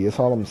your lady. That's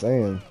all I'm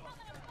saying.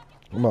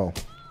 Come on.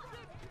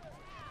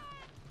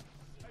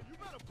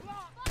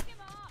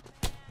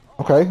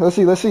 Okay, let's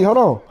see. Hold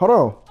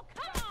on.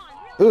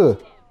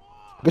 Ugh.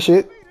 Good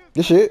shit.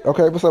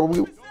 Okay, what's up?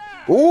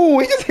 Ooh,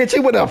 he just hit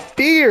you with a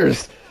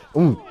fierce.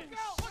 Ooh,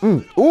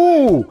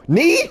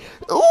 knee.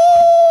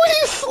 Ooh,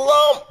 he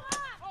slumped.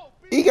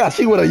 He got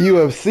you with a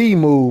UFC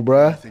move,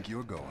 bruh. I think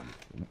you're going.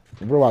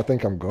 Bro, I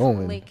think I'm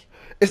going.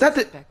 Is that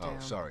the? Oh,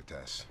 sorry,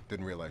 Tess.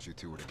 Didn't realize you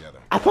two were together.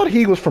 I thought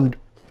he was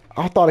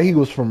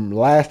from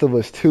Last of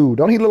Us 2.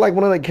 Don't he look like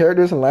one of the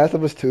characters in Last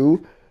of Us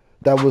 2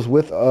 that was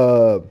with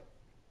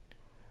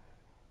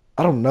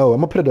I don't know. I'm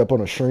gonna put it up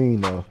on a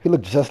screen though. He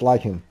looked just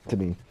like him to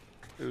me.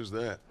 Who's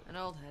that? An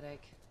old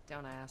headache.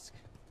 Don't ask.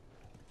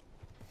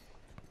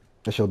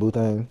 That's your boo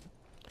thing.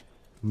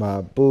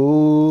 My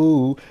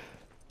boo.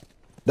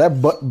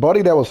 That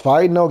buddy that was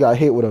fighting though got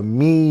hit with a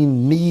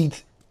mean knee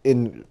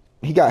in.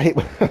 He got hit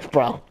with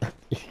bro.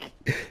 He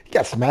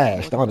got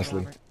smashed.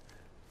 Honestly,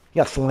 he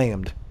got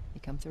slammed.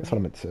 That's what I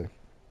meant to say.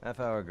 Half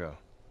hour ago,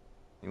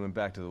 he went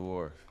back to the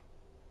wharf.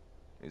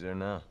 He's there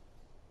now.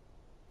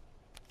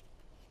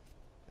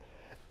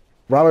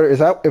 Robert,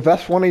 if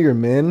that's one of your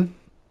men?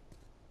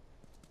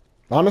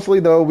 Honestly,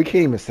 though, we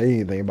can't even say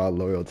anything about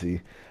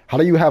loyalty. How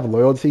do you have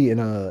loyalty in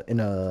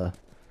a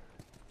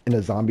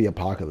zombie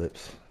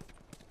apocalypse?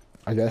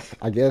 I guess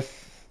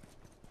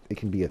it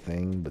can be a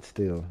thing, but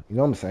still, you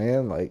know what I'm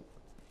saying? Like,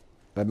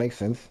 that makes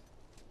sense.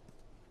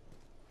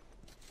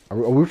 Are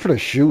we for the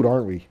shoot,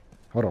 aren't we?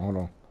 Hold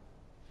on.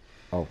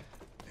 Oh,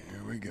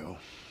 Here we go.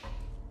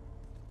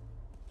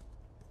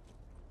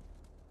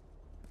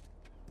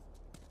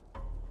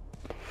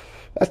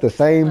 that's the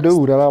same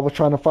dude that I was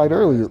trying to fight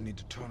earlier. Need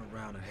to turn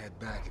around and head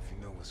back if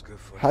you know what's good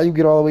for. How you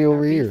get all the way over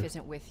Our beef here?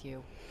 isn't with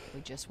you.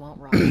 We just won't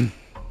rob.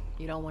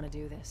 You don't want to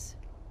do this.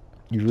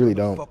 You really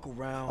don't.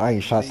 I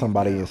ain't shot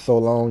somebody in so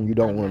long. You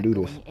don't want to do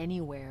this. Going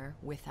anywhere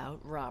without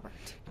Robert.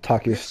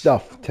 Talk your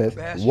stuff, Tess.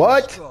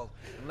 What?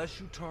 Unless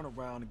you turn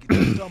around and get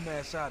your dumb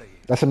ass out of here.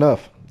 That's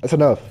enough. That's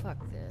enough. Fuck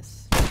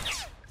this.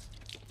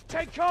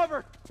 Take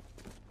cover.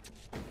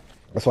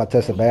 That's why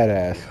Tess a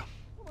badass.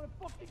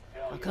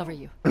 I'll cover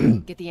you.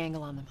 Get the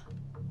angle on them.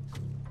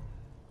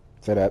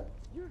 Say that.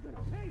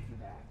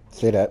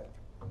 Say that.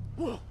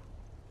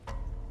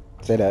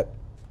 Say that.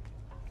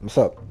 What's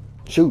up?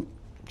 Shoot.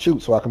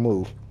 Shoot so I can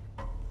move.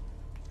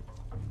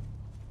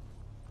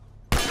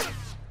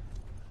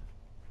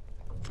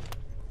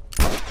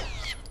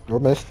 Oh,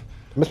 missed.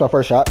 Missed my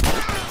first shot.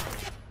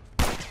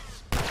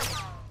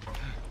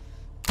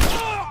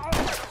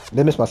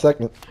 Then missed my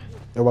second.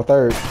 Or my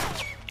third.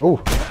 Oh,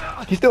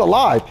 he's still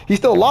alive. He's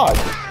still alive.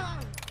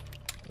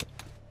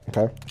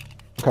 Okay.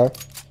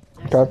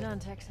 Nicely done,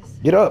 Texas.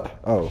 Get up.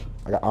 Oh,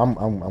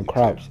 I'm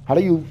crouched. How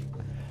do you?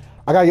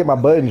 I gotta get my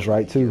buttons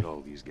right too.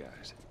 All these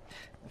guys.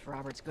 If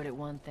Robert's good at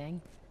one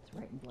thing, it's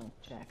writing blank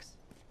checks.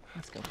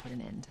 Let's go put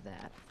an end to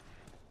that.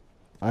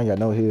 I ain't got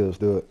no heels.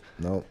 Do it.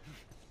 Nope.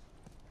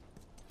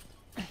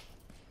 I'm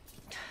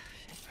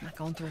not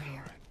going through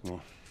here.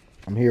 Well,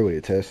 I'm here with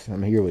it, Tess.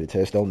 I'm here with it,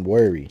 Tess. Don't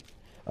worry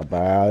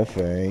about a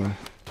thing.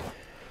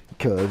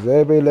 Cause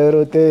every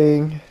little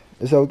thing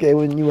is okay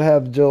when you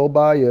have Joe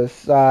by your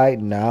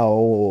side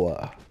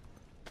now.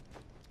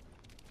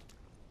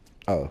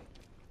 Oh,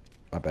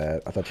 my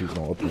bad. I thought you was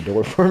gonna open the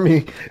door for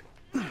me.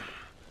 There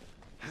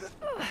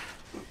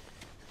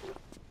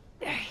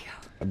you go.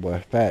 That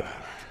boy fat.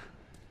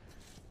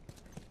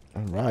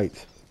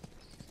 Alright.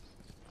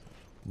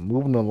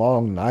 Moving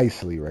along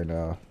nicely right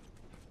now.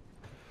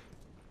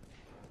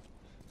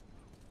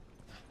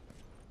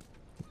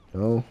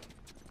 No.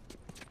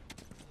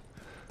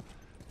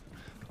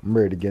 I'm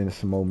ready to get in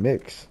some more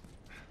mix.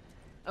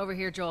 Over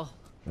here, Joel.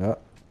 Yeah.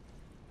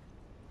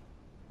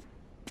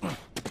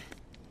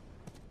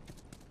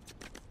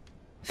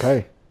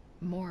 Okay.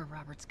 More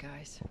Robert's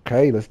guys.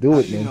 Okay, let's do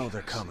it, You man. know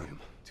they're coming.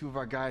 2 of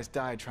our guys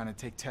died trying to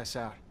take Tess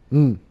out.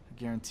 Mm. I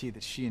guarantee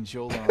that she and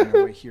Joel are on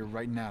their way here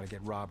right now to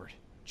get Robert.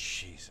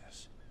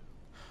 Jesus.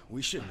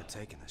 We shouldn't have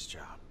taken this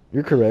job.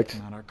 You're correct.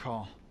 Not our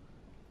call.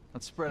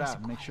 Let's spread out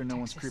and make sure no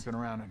one's creeping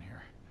around in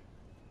here.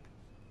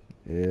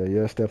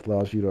 Yeah, stuff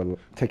allows you to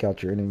take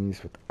out your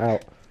enemies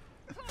without.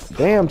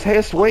 Damn,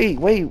 Tess, wait.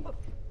 Move up.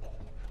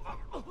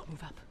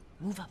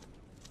 Move up.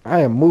 I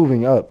am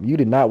moving up. You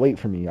did not wait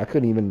for me. I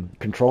couldn't even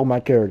control my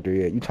character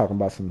yet. You talking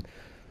about some.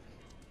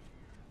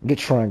 Get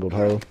triangled,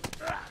 ho.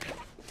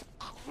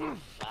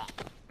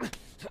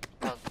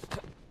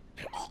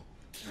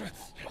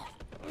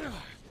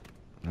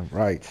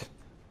 Alright.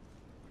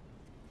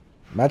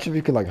 Imagine if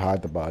you could, like,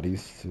 hide the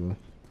bodies, too.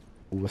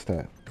 Ooh, what's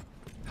that?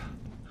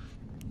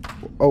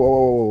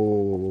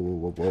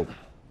 Whoa.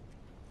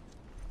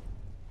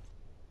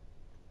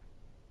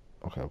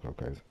 Okay.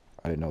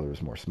 I didn't know there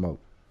was more smoke.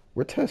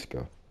 Where'd Tess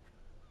go?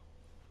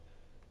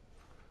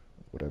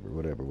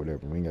 Whatever.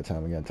 We ain't got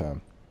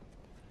time.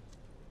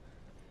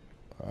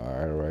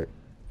 Alright.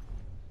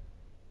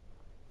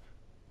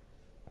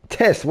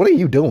 Tess, what are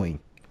you doing?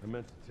 I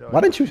meant to tell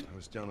Why didn't you? I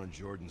was down on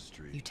Jordan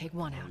Street. You take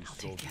one out, These I'll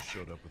take the soldiers other.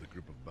 showed up with a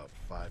group of about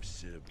 5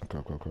 Civ.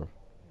 Okay.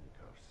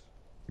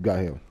 You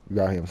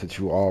got him since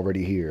you were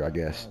already here, I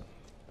guess.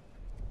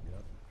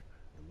 Yep.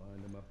 I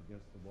lined them up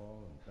against the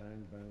wall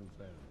and bang.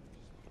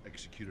 Just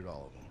executed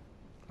all of them.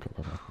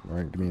 Okay.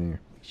 Alright, give me in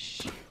here.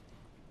 Shit.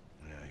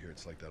 Yeah, I hear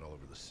it's like that all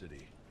over the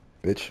city.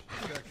 Bitch.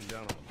 Cracking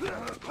down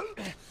on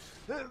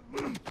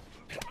them.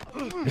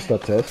 Good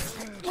stuff, Tess.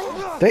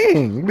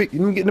 Dang, let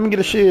me get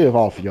a shiv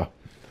off of you.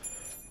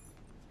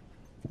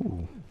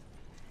 Ooh.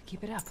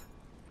 Keep it up.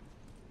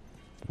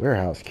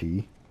 Warehouse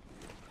key.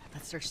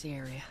 Let's search the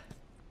area.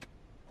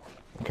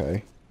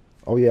 Okay.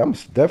 Oh yeah, I'm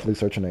definitely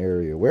searching the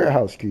area.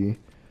 Warehouse key.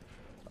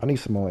 I need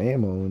some more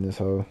ammo in this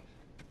hole.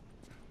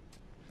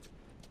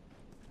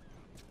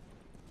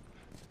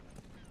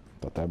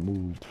 Thought that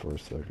moved for a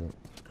second.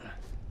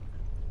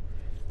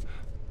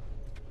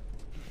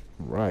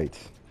 Right.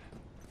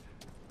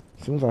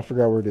 As soon as I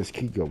figure out where this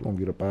key goes, I'm gonna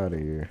get up out of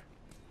here.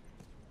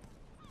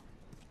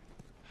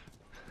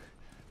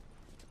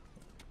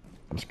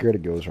 I'm scared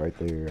it goes right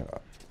there.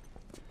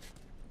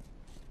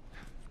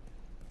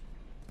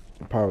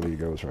 Probably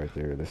goes right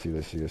there. Let's see.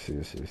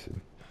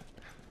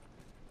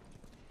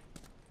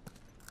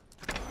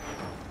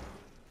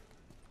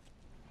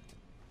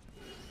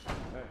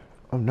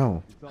 Oh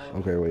no.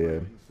 Okay, well, yeah.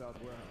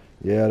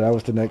 Yeah, that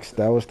was the next.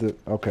 Okay.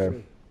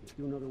 Let's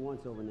do another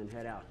once over and then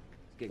head out.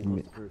 It's getting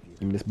close to curfew.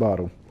 Give me this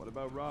bottle. What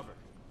about Robert?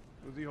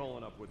 Who's he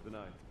holing up with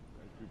tonight?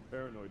 Guy's too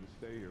paranoid to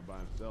stay here by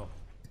himself.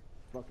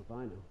 Fuck if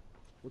I know.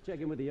 We'll check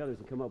in with the others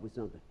and come up with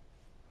something.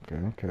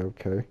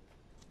 Okay.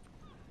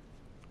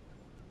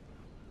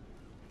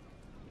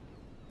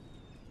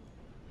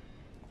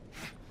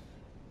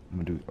 I'm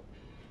gonna do.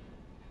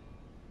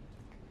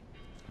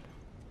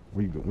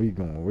 Where you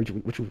going? What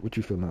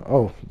you feeling?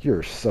 Oh,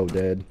 you're so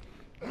dead.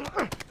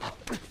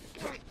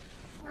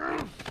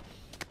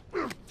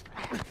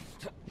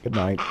 Good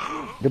night.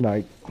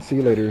 See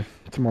you later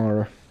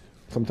tomorrow,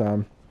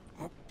 sometime.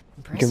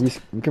 We can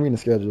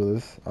reschedule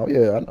this. Oh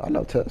yeah, I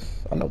know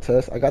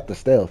Tess. I got the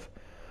stealth.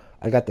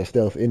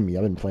 In me.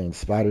 I've been playing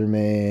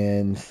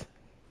Spider-Man's.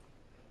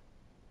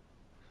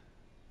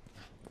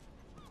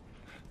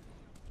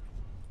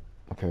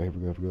 Okay, here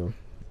we go.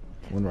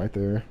 One right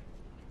there.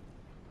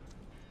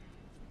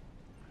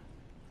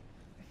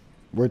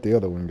 Where'd the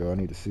other one go? I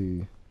need to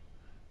see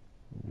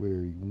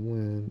where he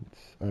went.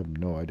 I have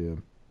no idea.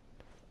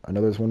 I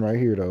know there's one right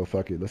here though.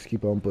 Fuck it. Let's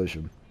keep on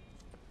pushing.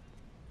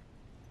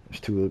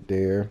 There's 2 up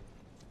there.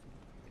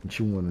 What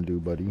you want to do,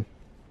 buddy?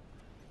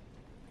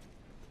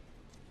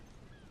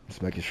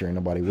 Just making sure ain't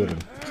nobody with him.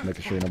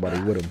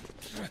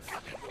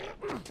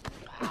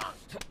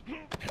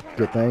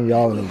 Good thing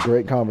y'all in a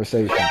great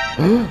conversation.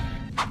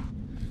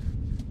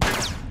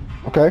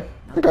 Okay.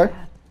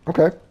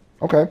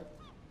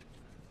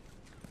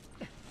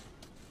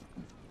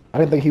 I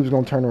didn't think he was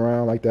gonna turn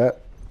around like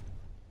that.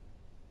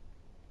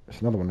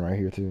 There's another one right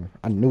here too.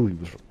 I knew he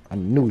was.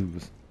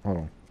 Hold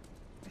on.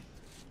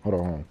 Hold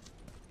on.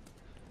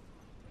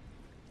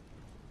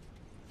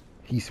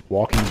 He's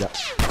walking down.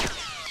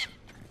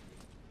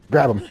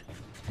 Grab him.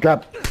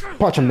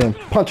 Punch him then.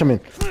 Punch him in.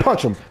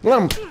 Punch him.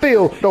 Let him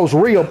feel those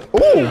real.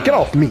 Ooh, get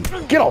off me.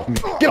 Get off me.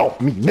 Get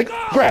off me,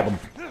 nigga. Grab him.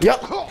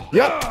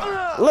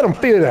 Yep. Let him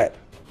feel that.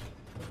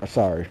 I'm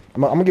sorry.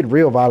 I'm gonna get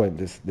real violent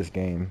this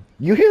game.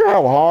 You hear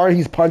how hard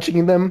he's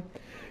punching them?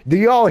 Do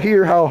y'all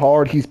hear how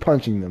hard he's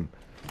punching them?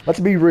 Let's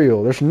be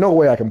real. There's no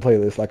way I can play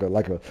this like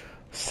a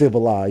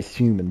civilized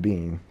human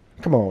being.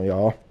 Come on,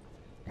 y'all.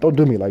 Don't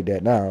do me like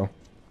that now.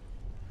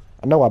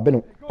 I know I've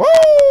been.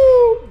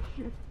 Oh!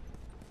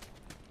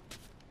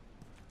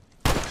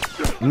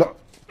 No.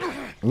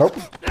 Nope.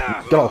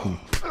 Get off me.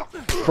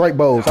 Straight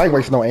bows. I ain't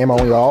wasting no ammo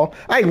on y'all.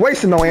 I ain't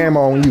wasting no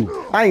ammo on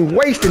you. I ain't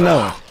wasting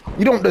none.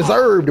 You don't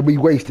deserve to be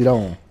wasted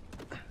on.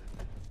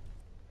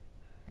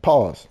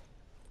 Pause.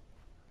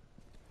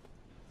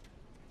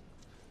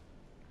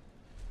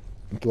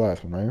 That's the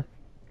last one, right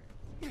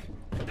here.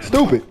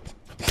 Stupid.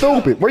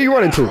 Stupid. Where you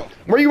running to?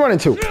 Where you running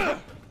to?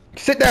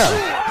 Sit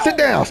down. Sit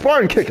down.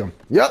 Spartan kick him.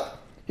 Yep.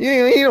 He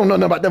don't know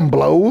nothing about them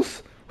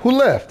blows. Who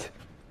left?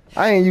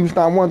 I ain't used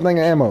not one thing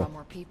of ammo.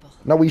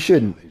 No, we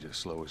shouldn't. They just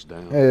slow us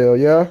down. Hell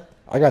yeah.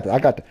 I got the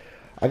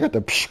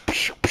psh,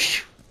 psh,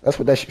 psh. That's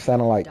what that shit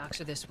sounded like. Docks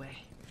are this way.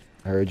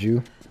 I heard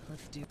you.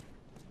 Let's do.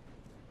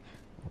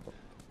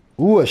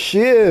 Ooh, a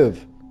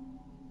shiv.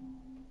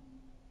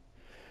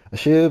 A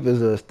shiv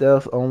is a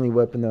stealth-only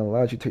weapon that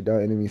allows you to take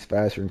down enemies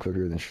faster and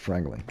quicker than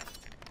strangling.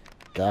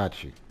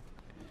 Got you.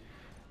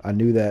 I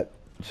knew that.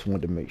 Just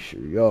wanted to make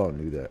sure y'all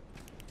knew that.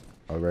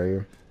 All right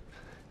here.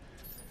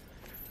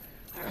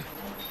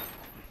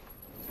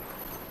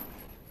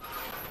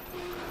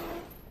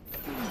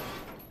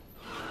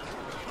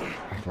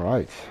 All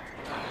right.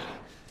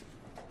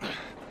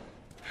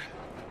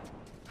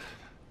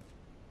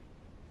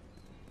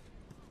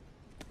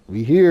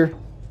 We here.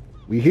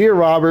 We here,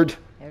 Robert.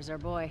 There's our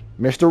boy.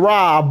 Mr.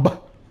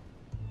 Rob.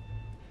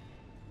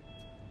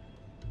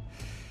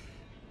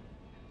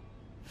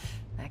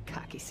 That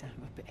cocky son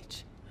of a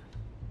bitch.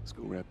 Let's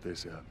go wrap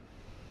this up.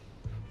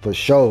 For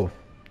sure.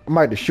 I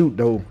might have to shoot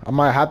though. I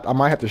might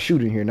have to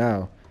shoot in here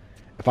now.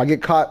 If I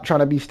get caught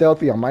trying to be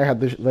stealthy, I might have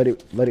to let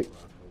it.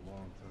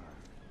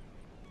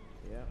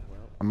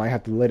 I might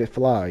have to let it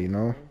fly, you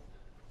know.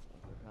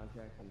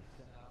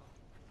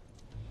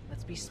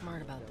 Let's be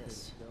smart about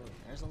this.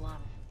 There's a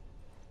lot.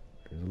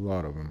 There's a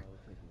lot of them.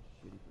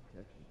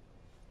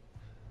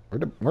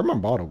 Where'd my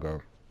bottle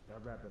go?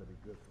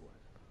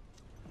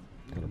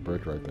 Got a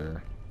brick right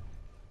there.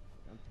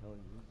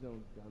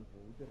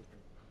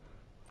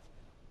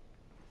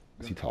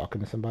 Is he talking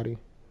to somebody?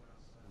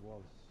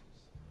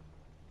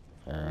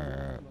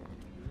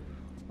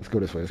 Let's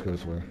go this way. Let's go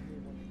this way.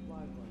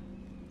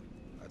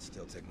 I'd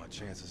still take my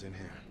chances in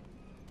here.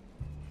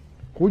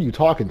 Who are you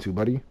talking to,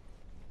 buddy?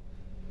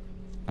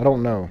 I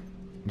don't know.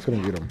 I'm just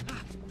gonna get him.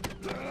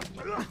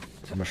 I'm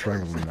gonna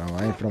strangle him now.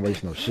 I ain't finna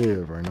waste no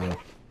shiv right now.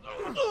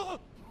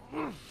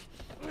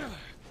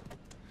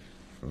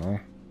 No.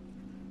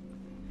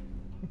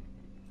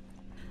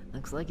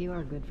 Looks like you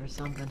are good for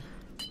something.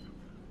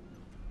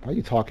 Why are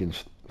you talking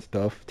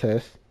stuff,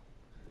 Tess?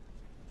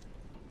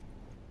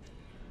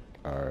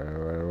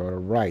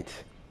 Alright.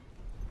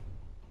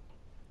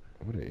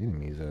 Where the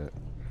enemies at?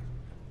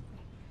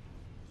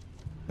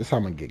 This time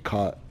I'm gonna get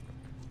caught.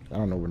 I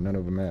don't know where none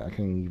of them at. I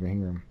can't even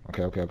hear them.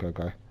 Okay.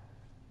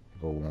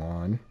 Go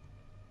one.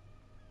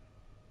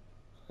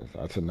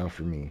 That's enough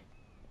for me.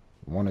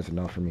 One is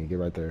enough for me. Get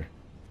right there.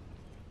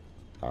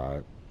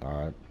 Alright.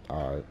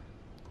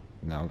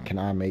 Now, can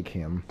I make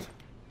him?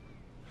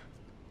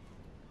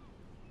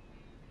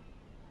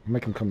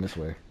 Make him come this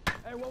way.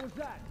 Hey, what was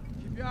that?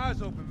 Keep your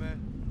eyes open, man.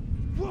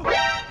 Whoa!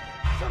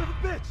 Son of a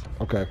bitch!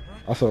 Okay.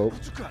 Also.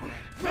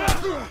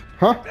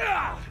 Huh?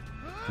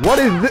 What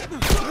is this?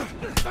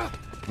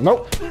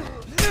 Nope.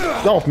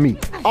 Off me.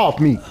 Off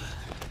me.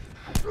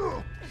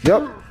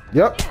 Yep.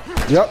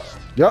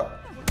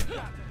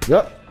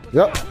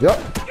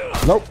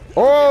 Nope.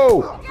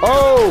 Oh!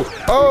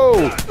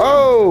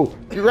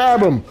 You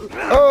grab him.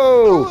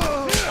 Oh!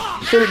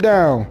 Sit it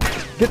down.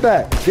 Get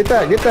that.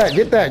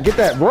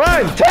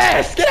 Run,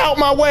 Tess! Get out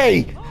my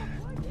way!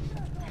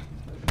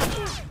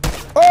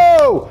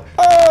 Oh!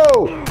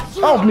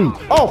 Off me.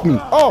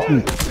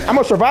 I'm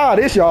gonna survive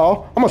this,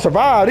 y'all. I'm gonna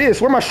survive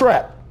this. Where my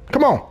strap?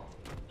 Come on.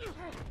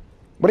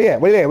 Where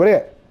they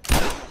at?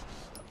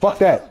 Fuck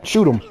that.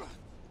 Shoot him.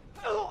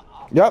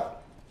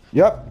 Yup.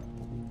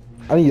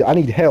 I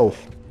need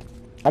health.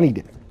 I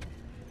need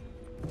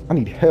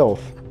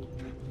health.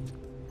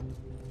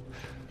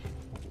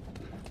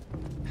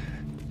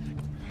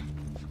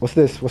 What's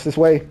this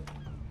way?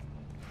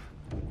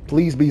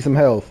 Please be some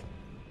health.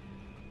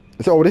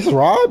 Oh, this is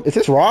Rob? Is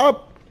this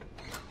Rob?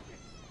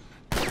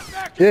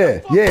 Yeah.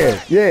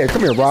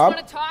 Come here, Rob.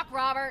 Want to talk,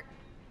 Robert?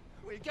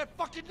 We get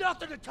fucking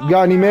nothing to talk You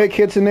got any about. med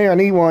kits in there? I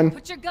need one.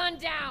 Put your gun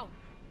down.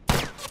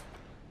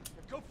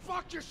 Go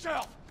fuck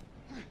yourself.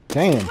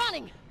 Damn.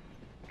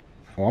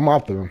 Oh, I'm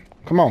after him.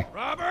 Come on.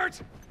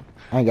 Robert!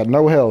 I ain't got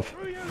no health.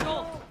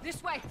 Go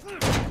this way.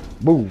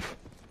 Move.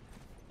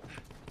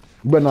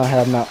 You better not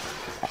have not.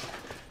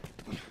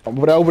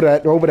 Over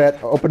that.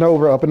 Up and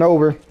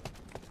over.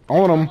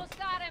 On him.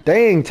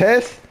 Dang,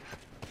 Tess.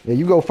 Yeah,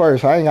 you go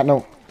first. I ain't got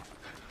no.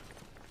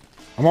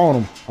 I'm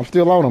on him. I'm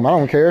still on him. I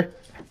don't care.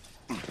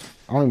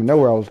 I don't even know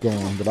where I was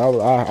going, but I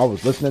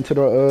was listening to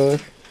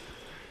the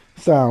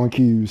sound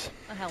cues.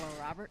 Oh, hello,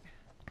 Robert.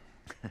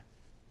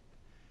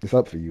 It's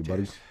up for you,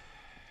 buddy.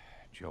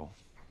 Joe.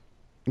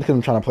 Look at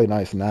him trying to play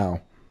nice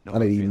now. I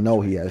didn't even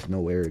know he has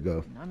nowhere to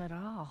go. None at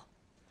all.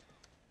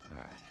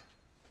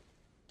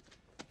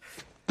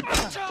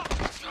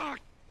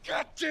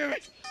 God damn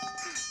it!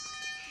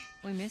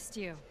 We missed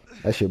you.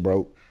 That shit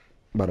broke,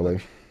 by the way.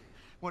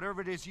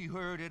 Whatever it is you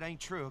heard, it ain't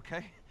true,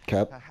 okay?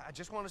 Cap. I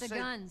just want to say...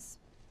 The guns.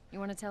 You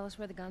want to tell us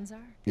where the guns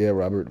are? Yeah,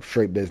 Robert.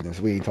 Straight business.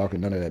 We ain't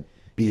talking none of that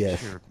BS.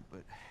 Sure,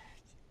 but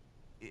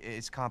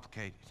it's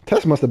complicated.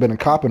 Tess must have been a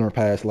cop in her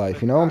past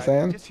life. You know what I'm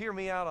saying? Just hear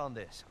me out on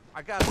this.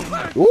 I got...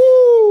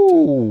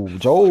 Ooh,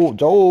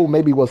 Joel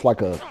maybe was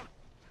like a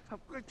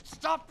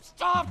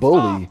Stop!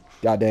 bully.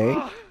 God dang.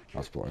 I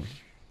was playing.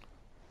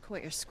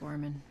 Quit your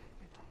squirming.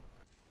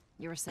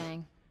 You were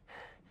saying?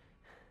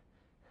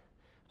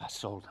 I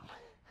sold him.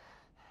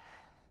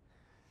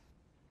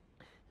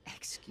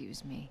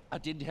 Excuse me. I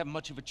didn't have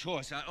much of a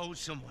choice. I owed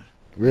someone.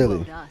 Really?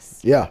 You owed us.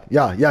 Yeah.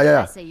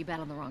 I say you bet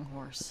on the wrong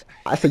horse.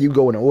 I say you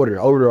go in order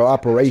of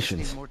operations.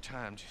 I just need more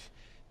time. Just,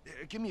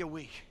 give me a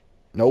week.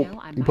 Nope. You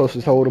know, You supposed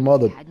to told the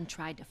mother. You hadn't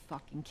tried to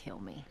fucking kill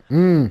me.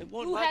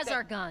 Who has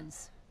our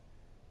guns?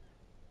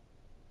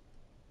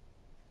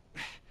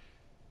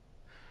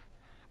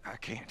 I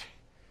can't.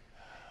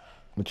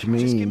 What you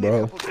mean,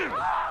 bro?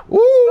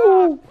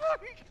 Woo!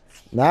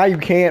 Now you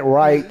can't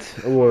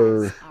write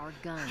or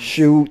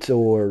shoot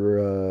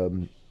or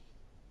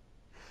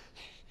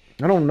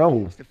I don't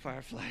know. The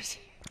Fireflies.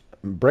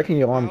 Breaking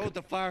your arm. I owed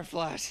the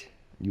Fireflies.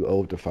 You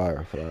owed the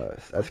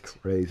Fireflies. That's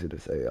crazy to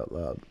say out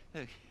loud.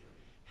 Look,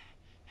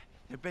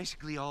 they're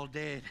basically all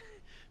dead.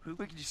 We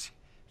can just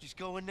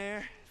go in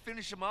there,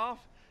 finish them off.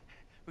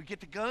 We get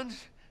the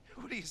guns.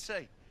 What do you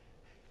say?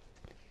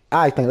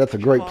 I think that's a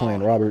great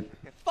plan, Robert.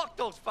 Yeah, fuck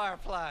those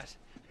Fireflies.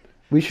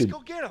 We should go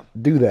get them.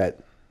 do that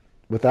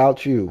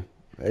without you.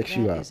 X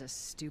you out. That is a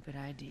stupid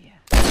idea.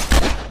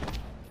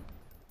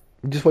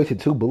 You just wasted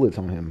 2 bullets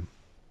on him.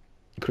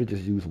 You could have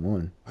just used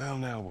 1. Well,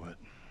 now what?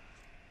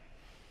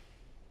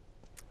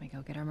 We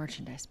go get our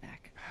merchandise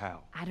back.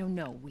 How? I don't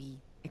know. We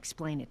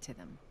explain it to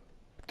them.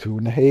 2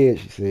 in the head,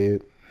 she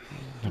said.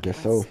 I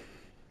guess so.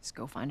 Let's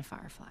go find a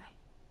Firefly.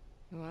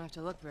 We won't have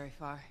to look very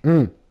far.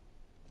 There you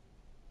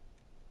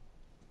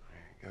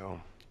go.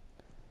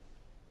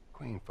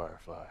 Queen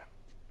Firefly.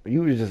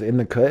 You was just in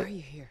the cut. Why are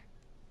you here?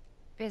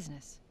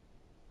 Business.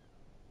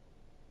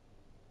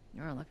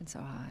 You aren't looking so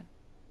hot.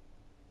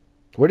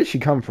 Where did she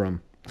come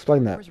from?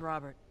 Explain that. Where's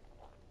Robert?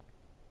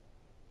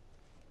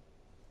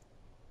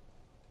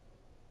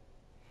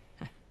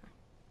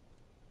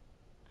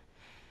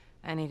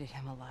 I needed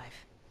him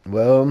alive.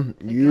 Well,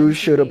 you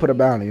should have put a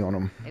bounty on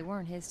him. They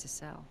weren't his to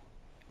sell.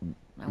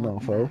 No,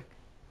 fo.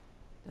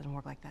 Doesn't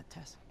work like that,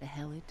 Tess. The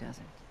hell it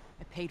doesn't.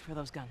 I paid for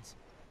those guns.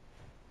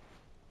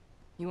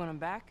 You want them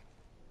back?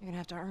 You're gonna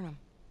have to earn them.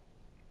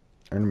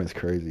 Earn them is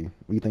crazy.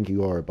 What do you think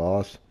you are,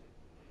 boss?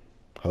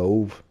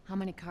 Hove? How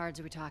many cards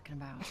are we talking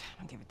about? I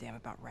don't give a damn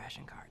about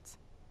ration cards.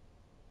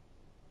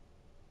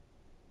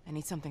 I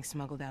need something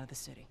smuggled out of the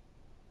city.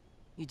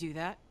 You do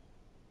that,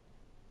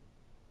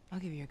 I'll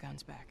give you your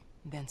guns back,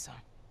 and then some.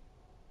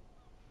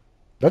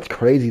 That's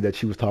crazy that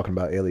she was talking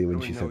about Ellie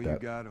when she said You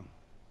that. got him.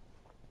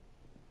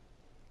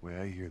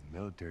 Well, I hear the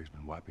military's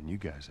been wiping you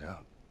guys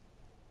out.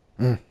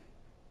 You're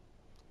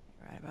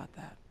right about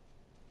that.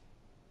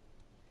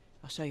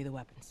 I'll show you the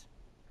weapons.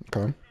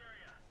 Okay.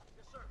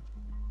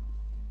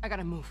 I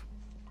gotta move.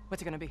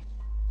 What's it gonna be?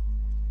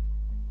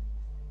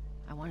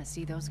 I want to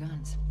see those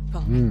guns.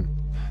 Follow me.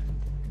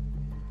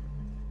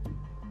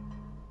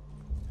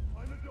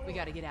 We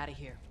gotta get out of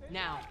here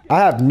now. I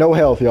have no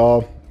health,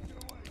 y'all.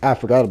 I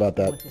forgot about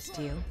that. With this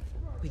deal,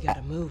 we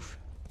gotta move.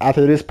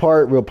 After this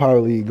part, we'll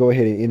probably go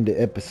ahead and end the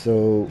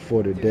episode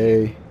for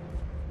today.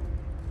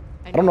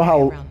 I don't know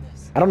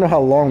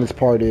how long this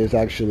part is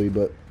actually,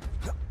 but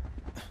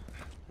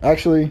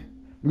actually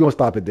we're gonna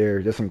stop it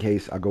there just in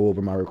case I go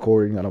over my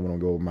recording. I don't want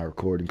to go over my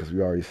recording because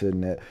we're already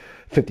sitting at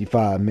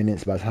 55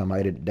 minutes. By the time I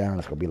edit it down,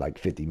 it's gonna be like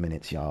 50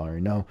 minutes. Y'all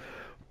already know.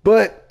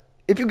 But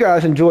if you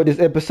guys enjoyed this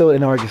episode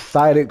and are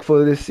excited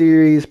for this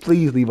series,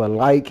 please leave a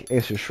like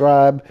and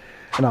subscribe,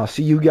 and I'll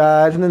see you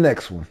guys in the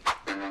next one.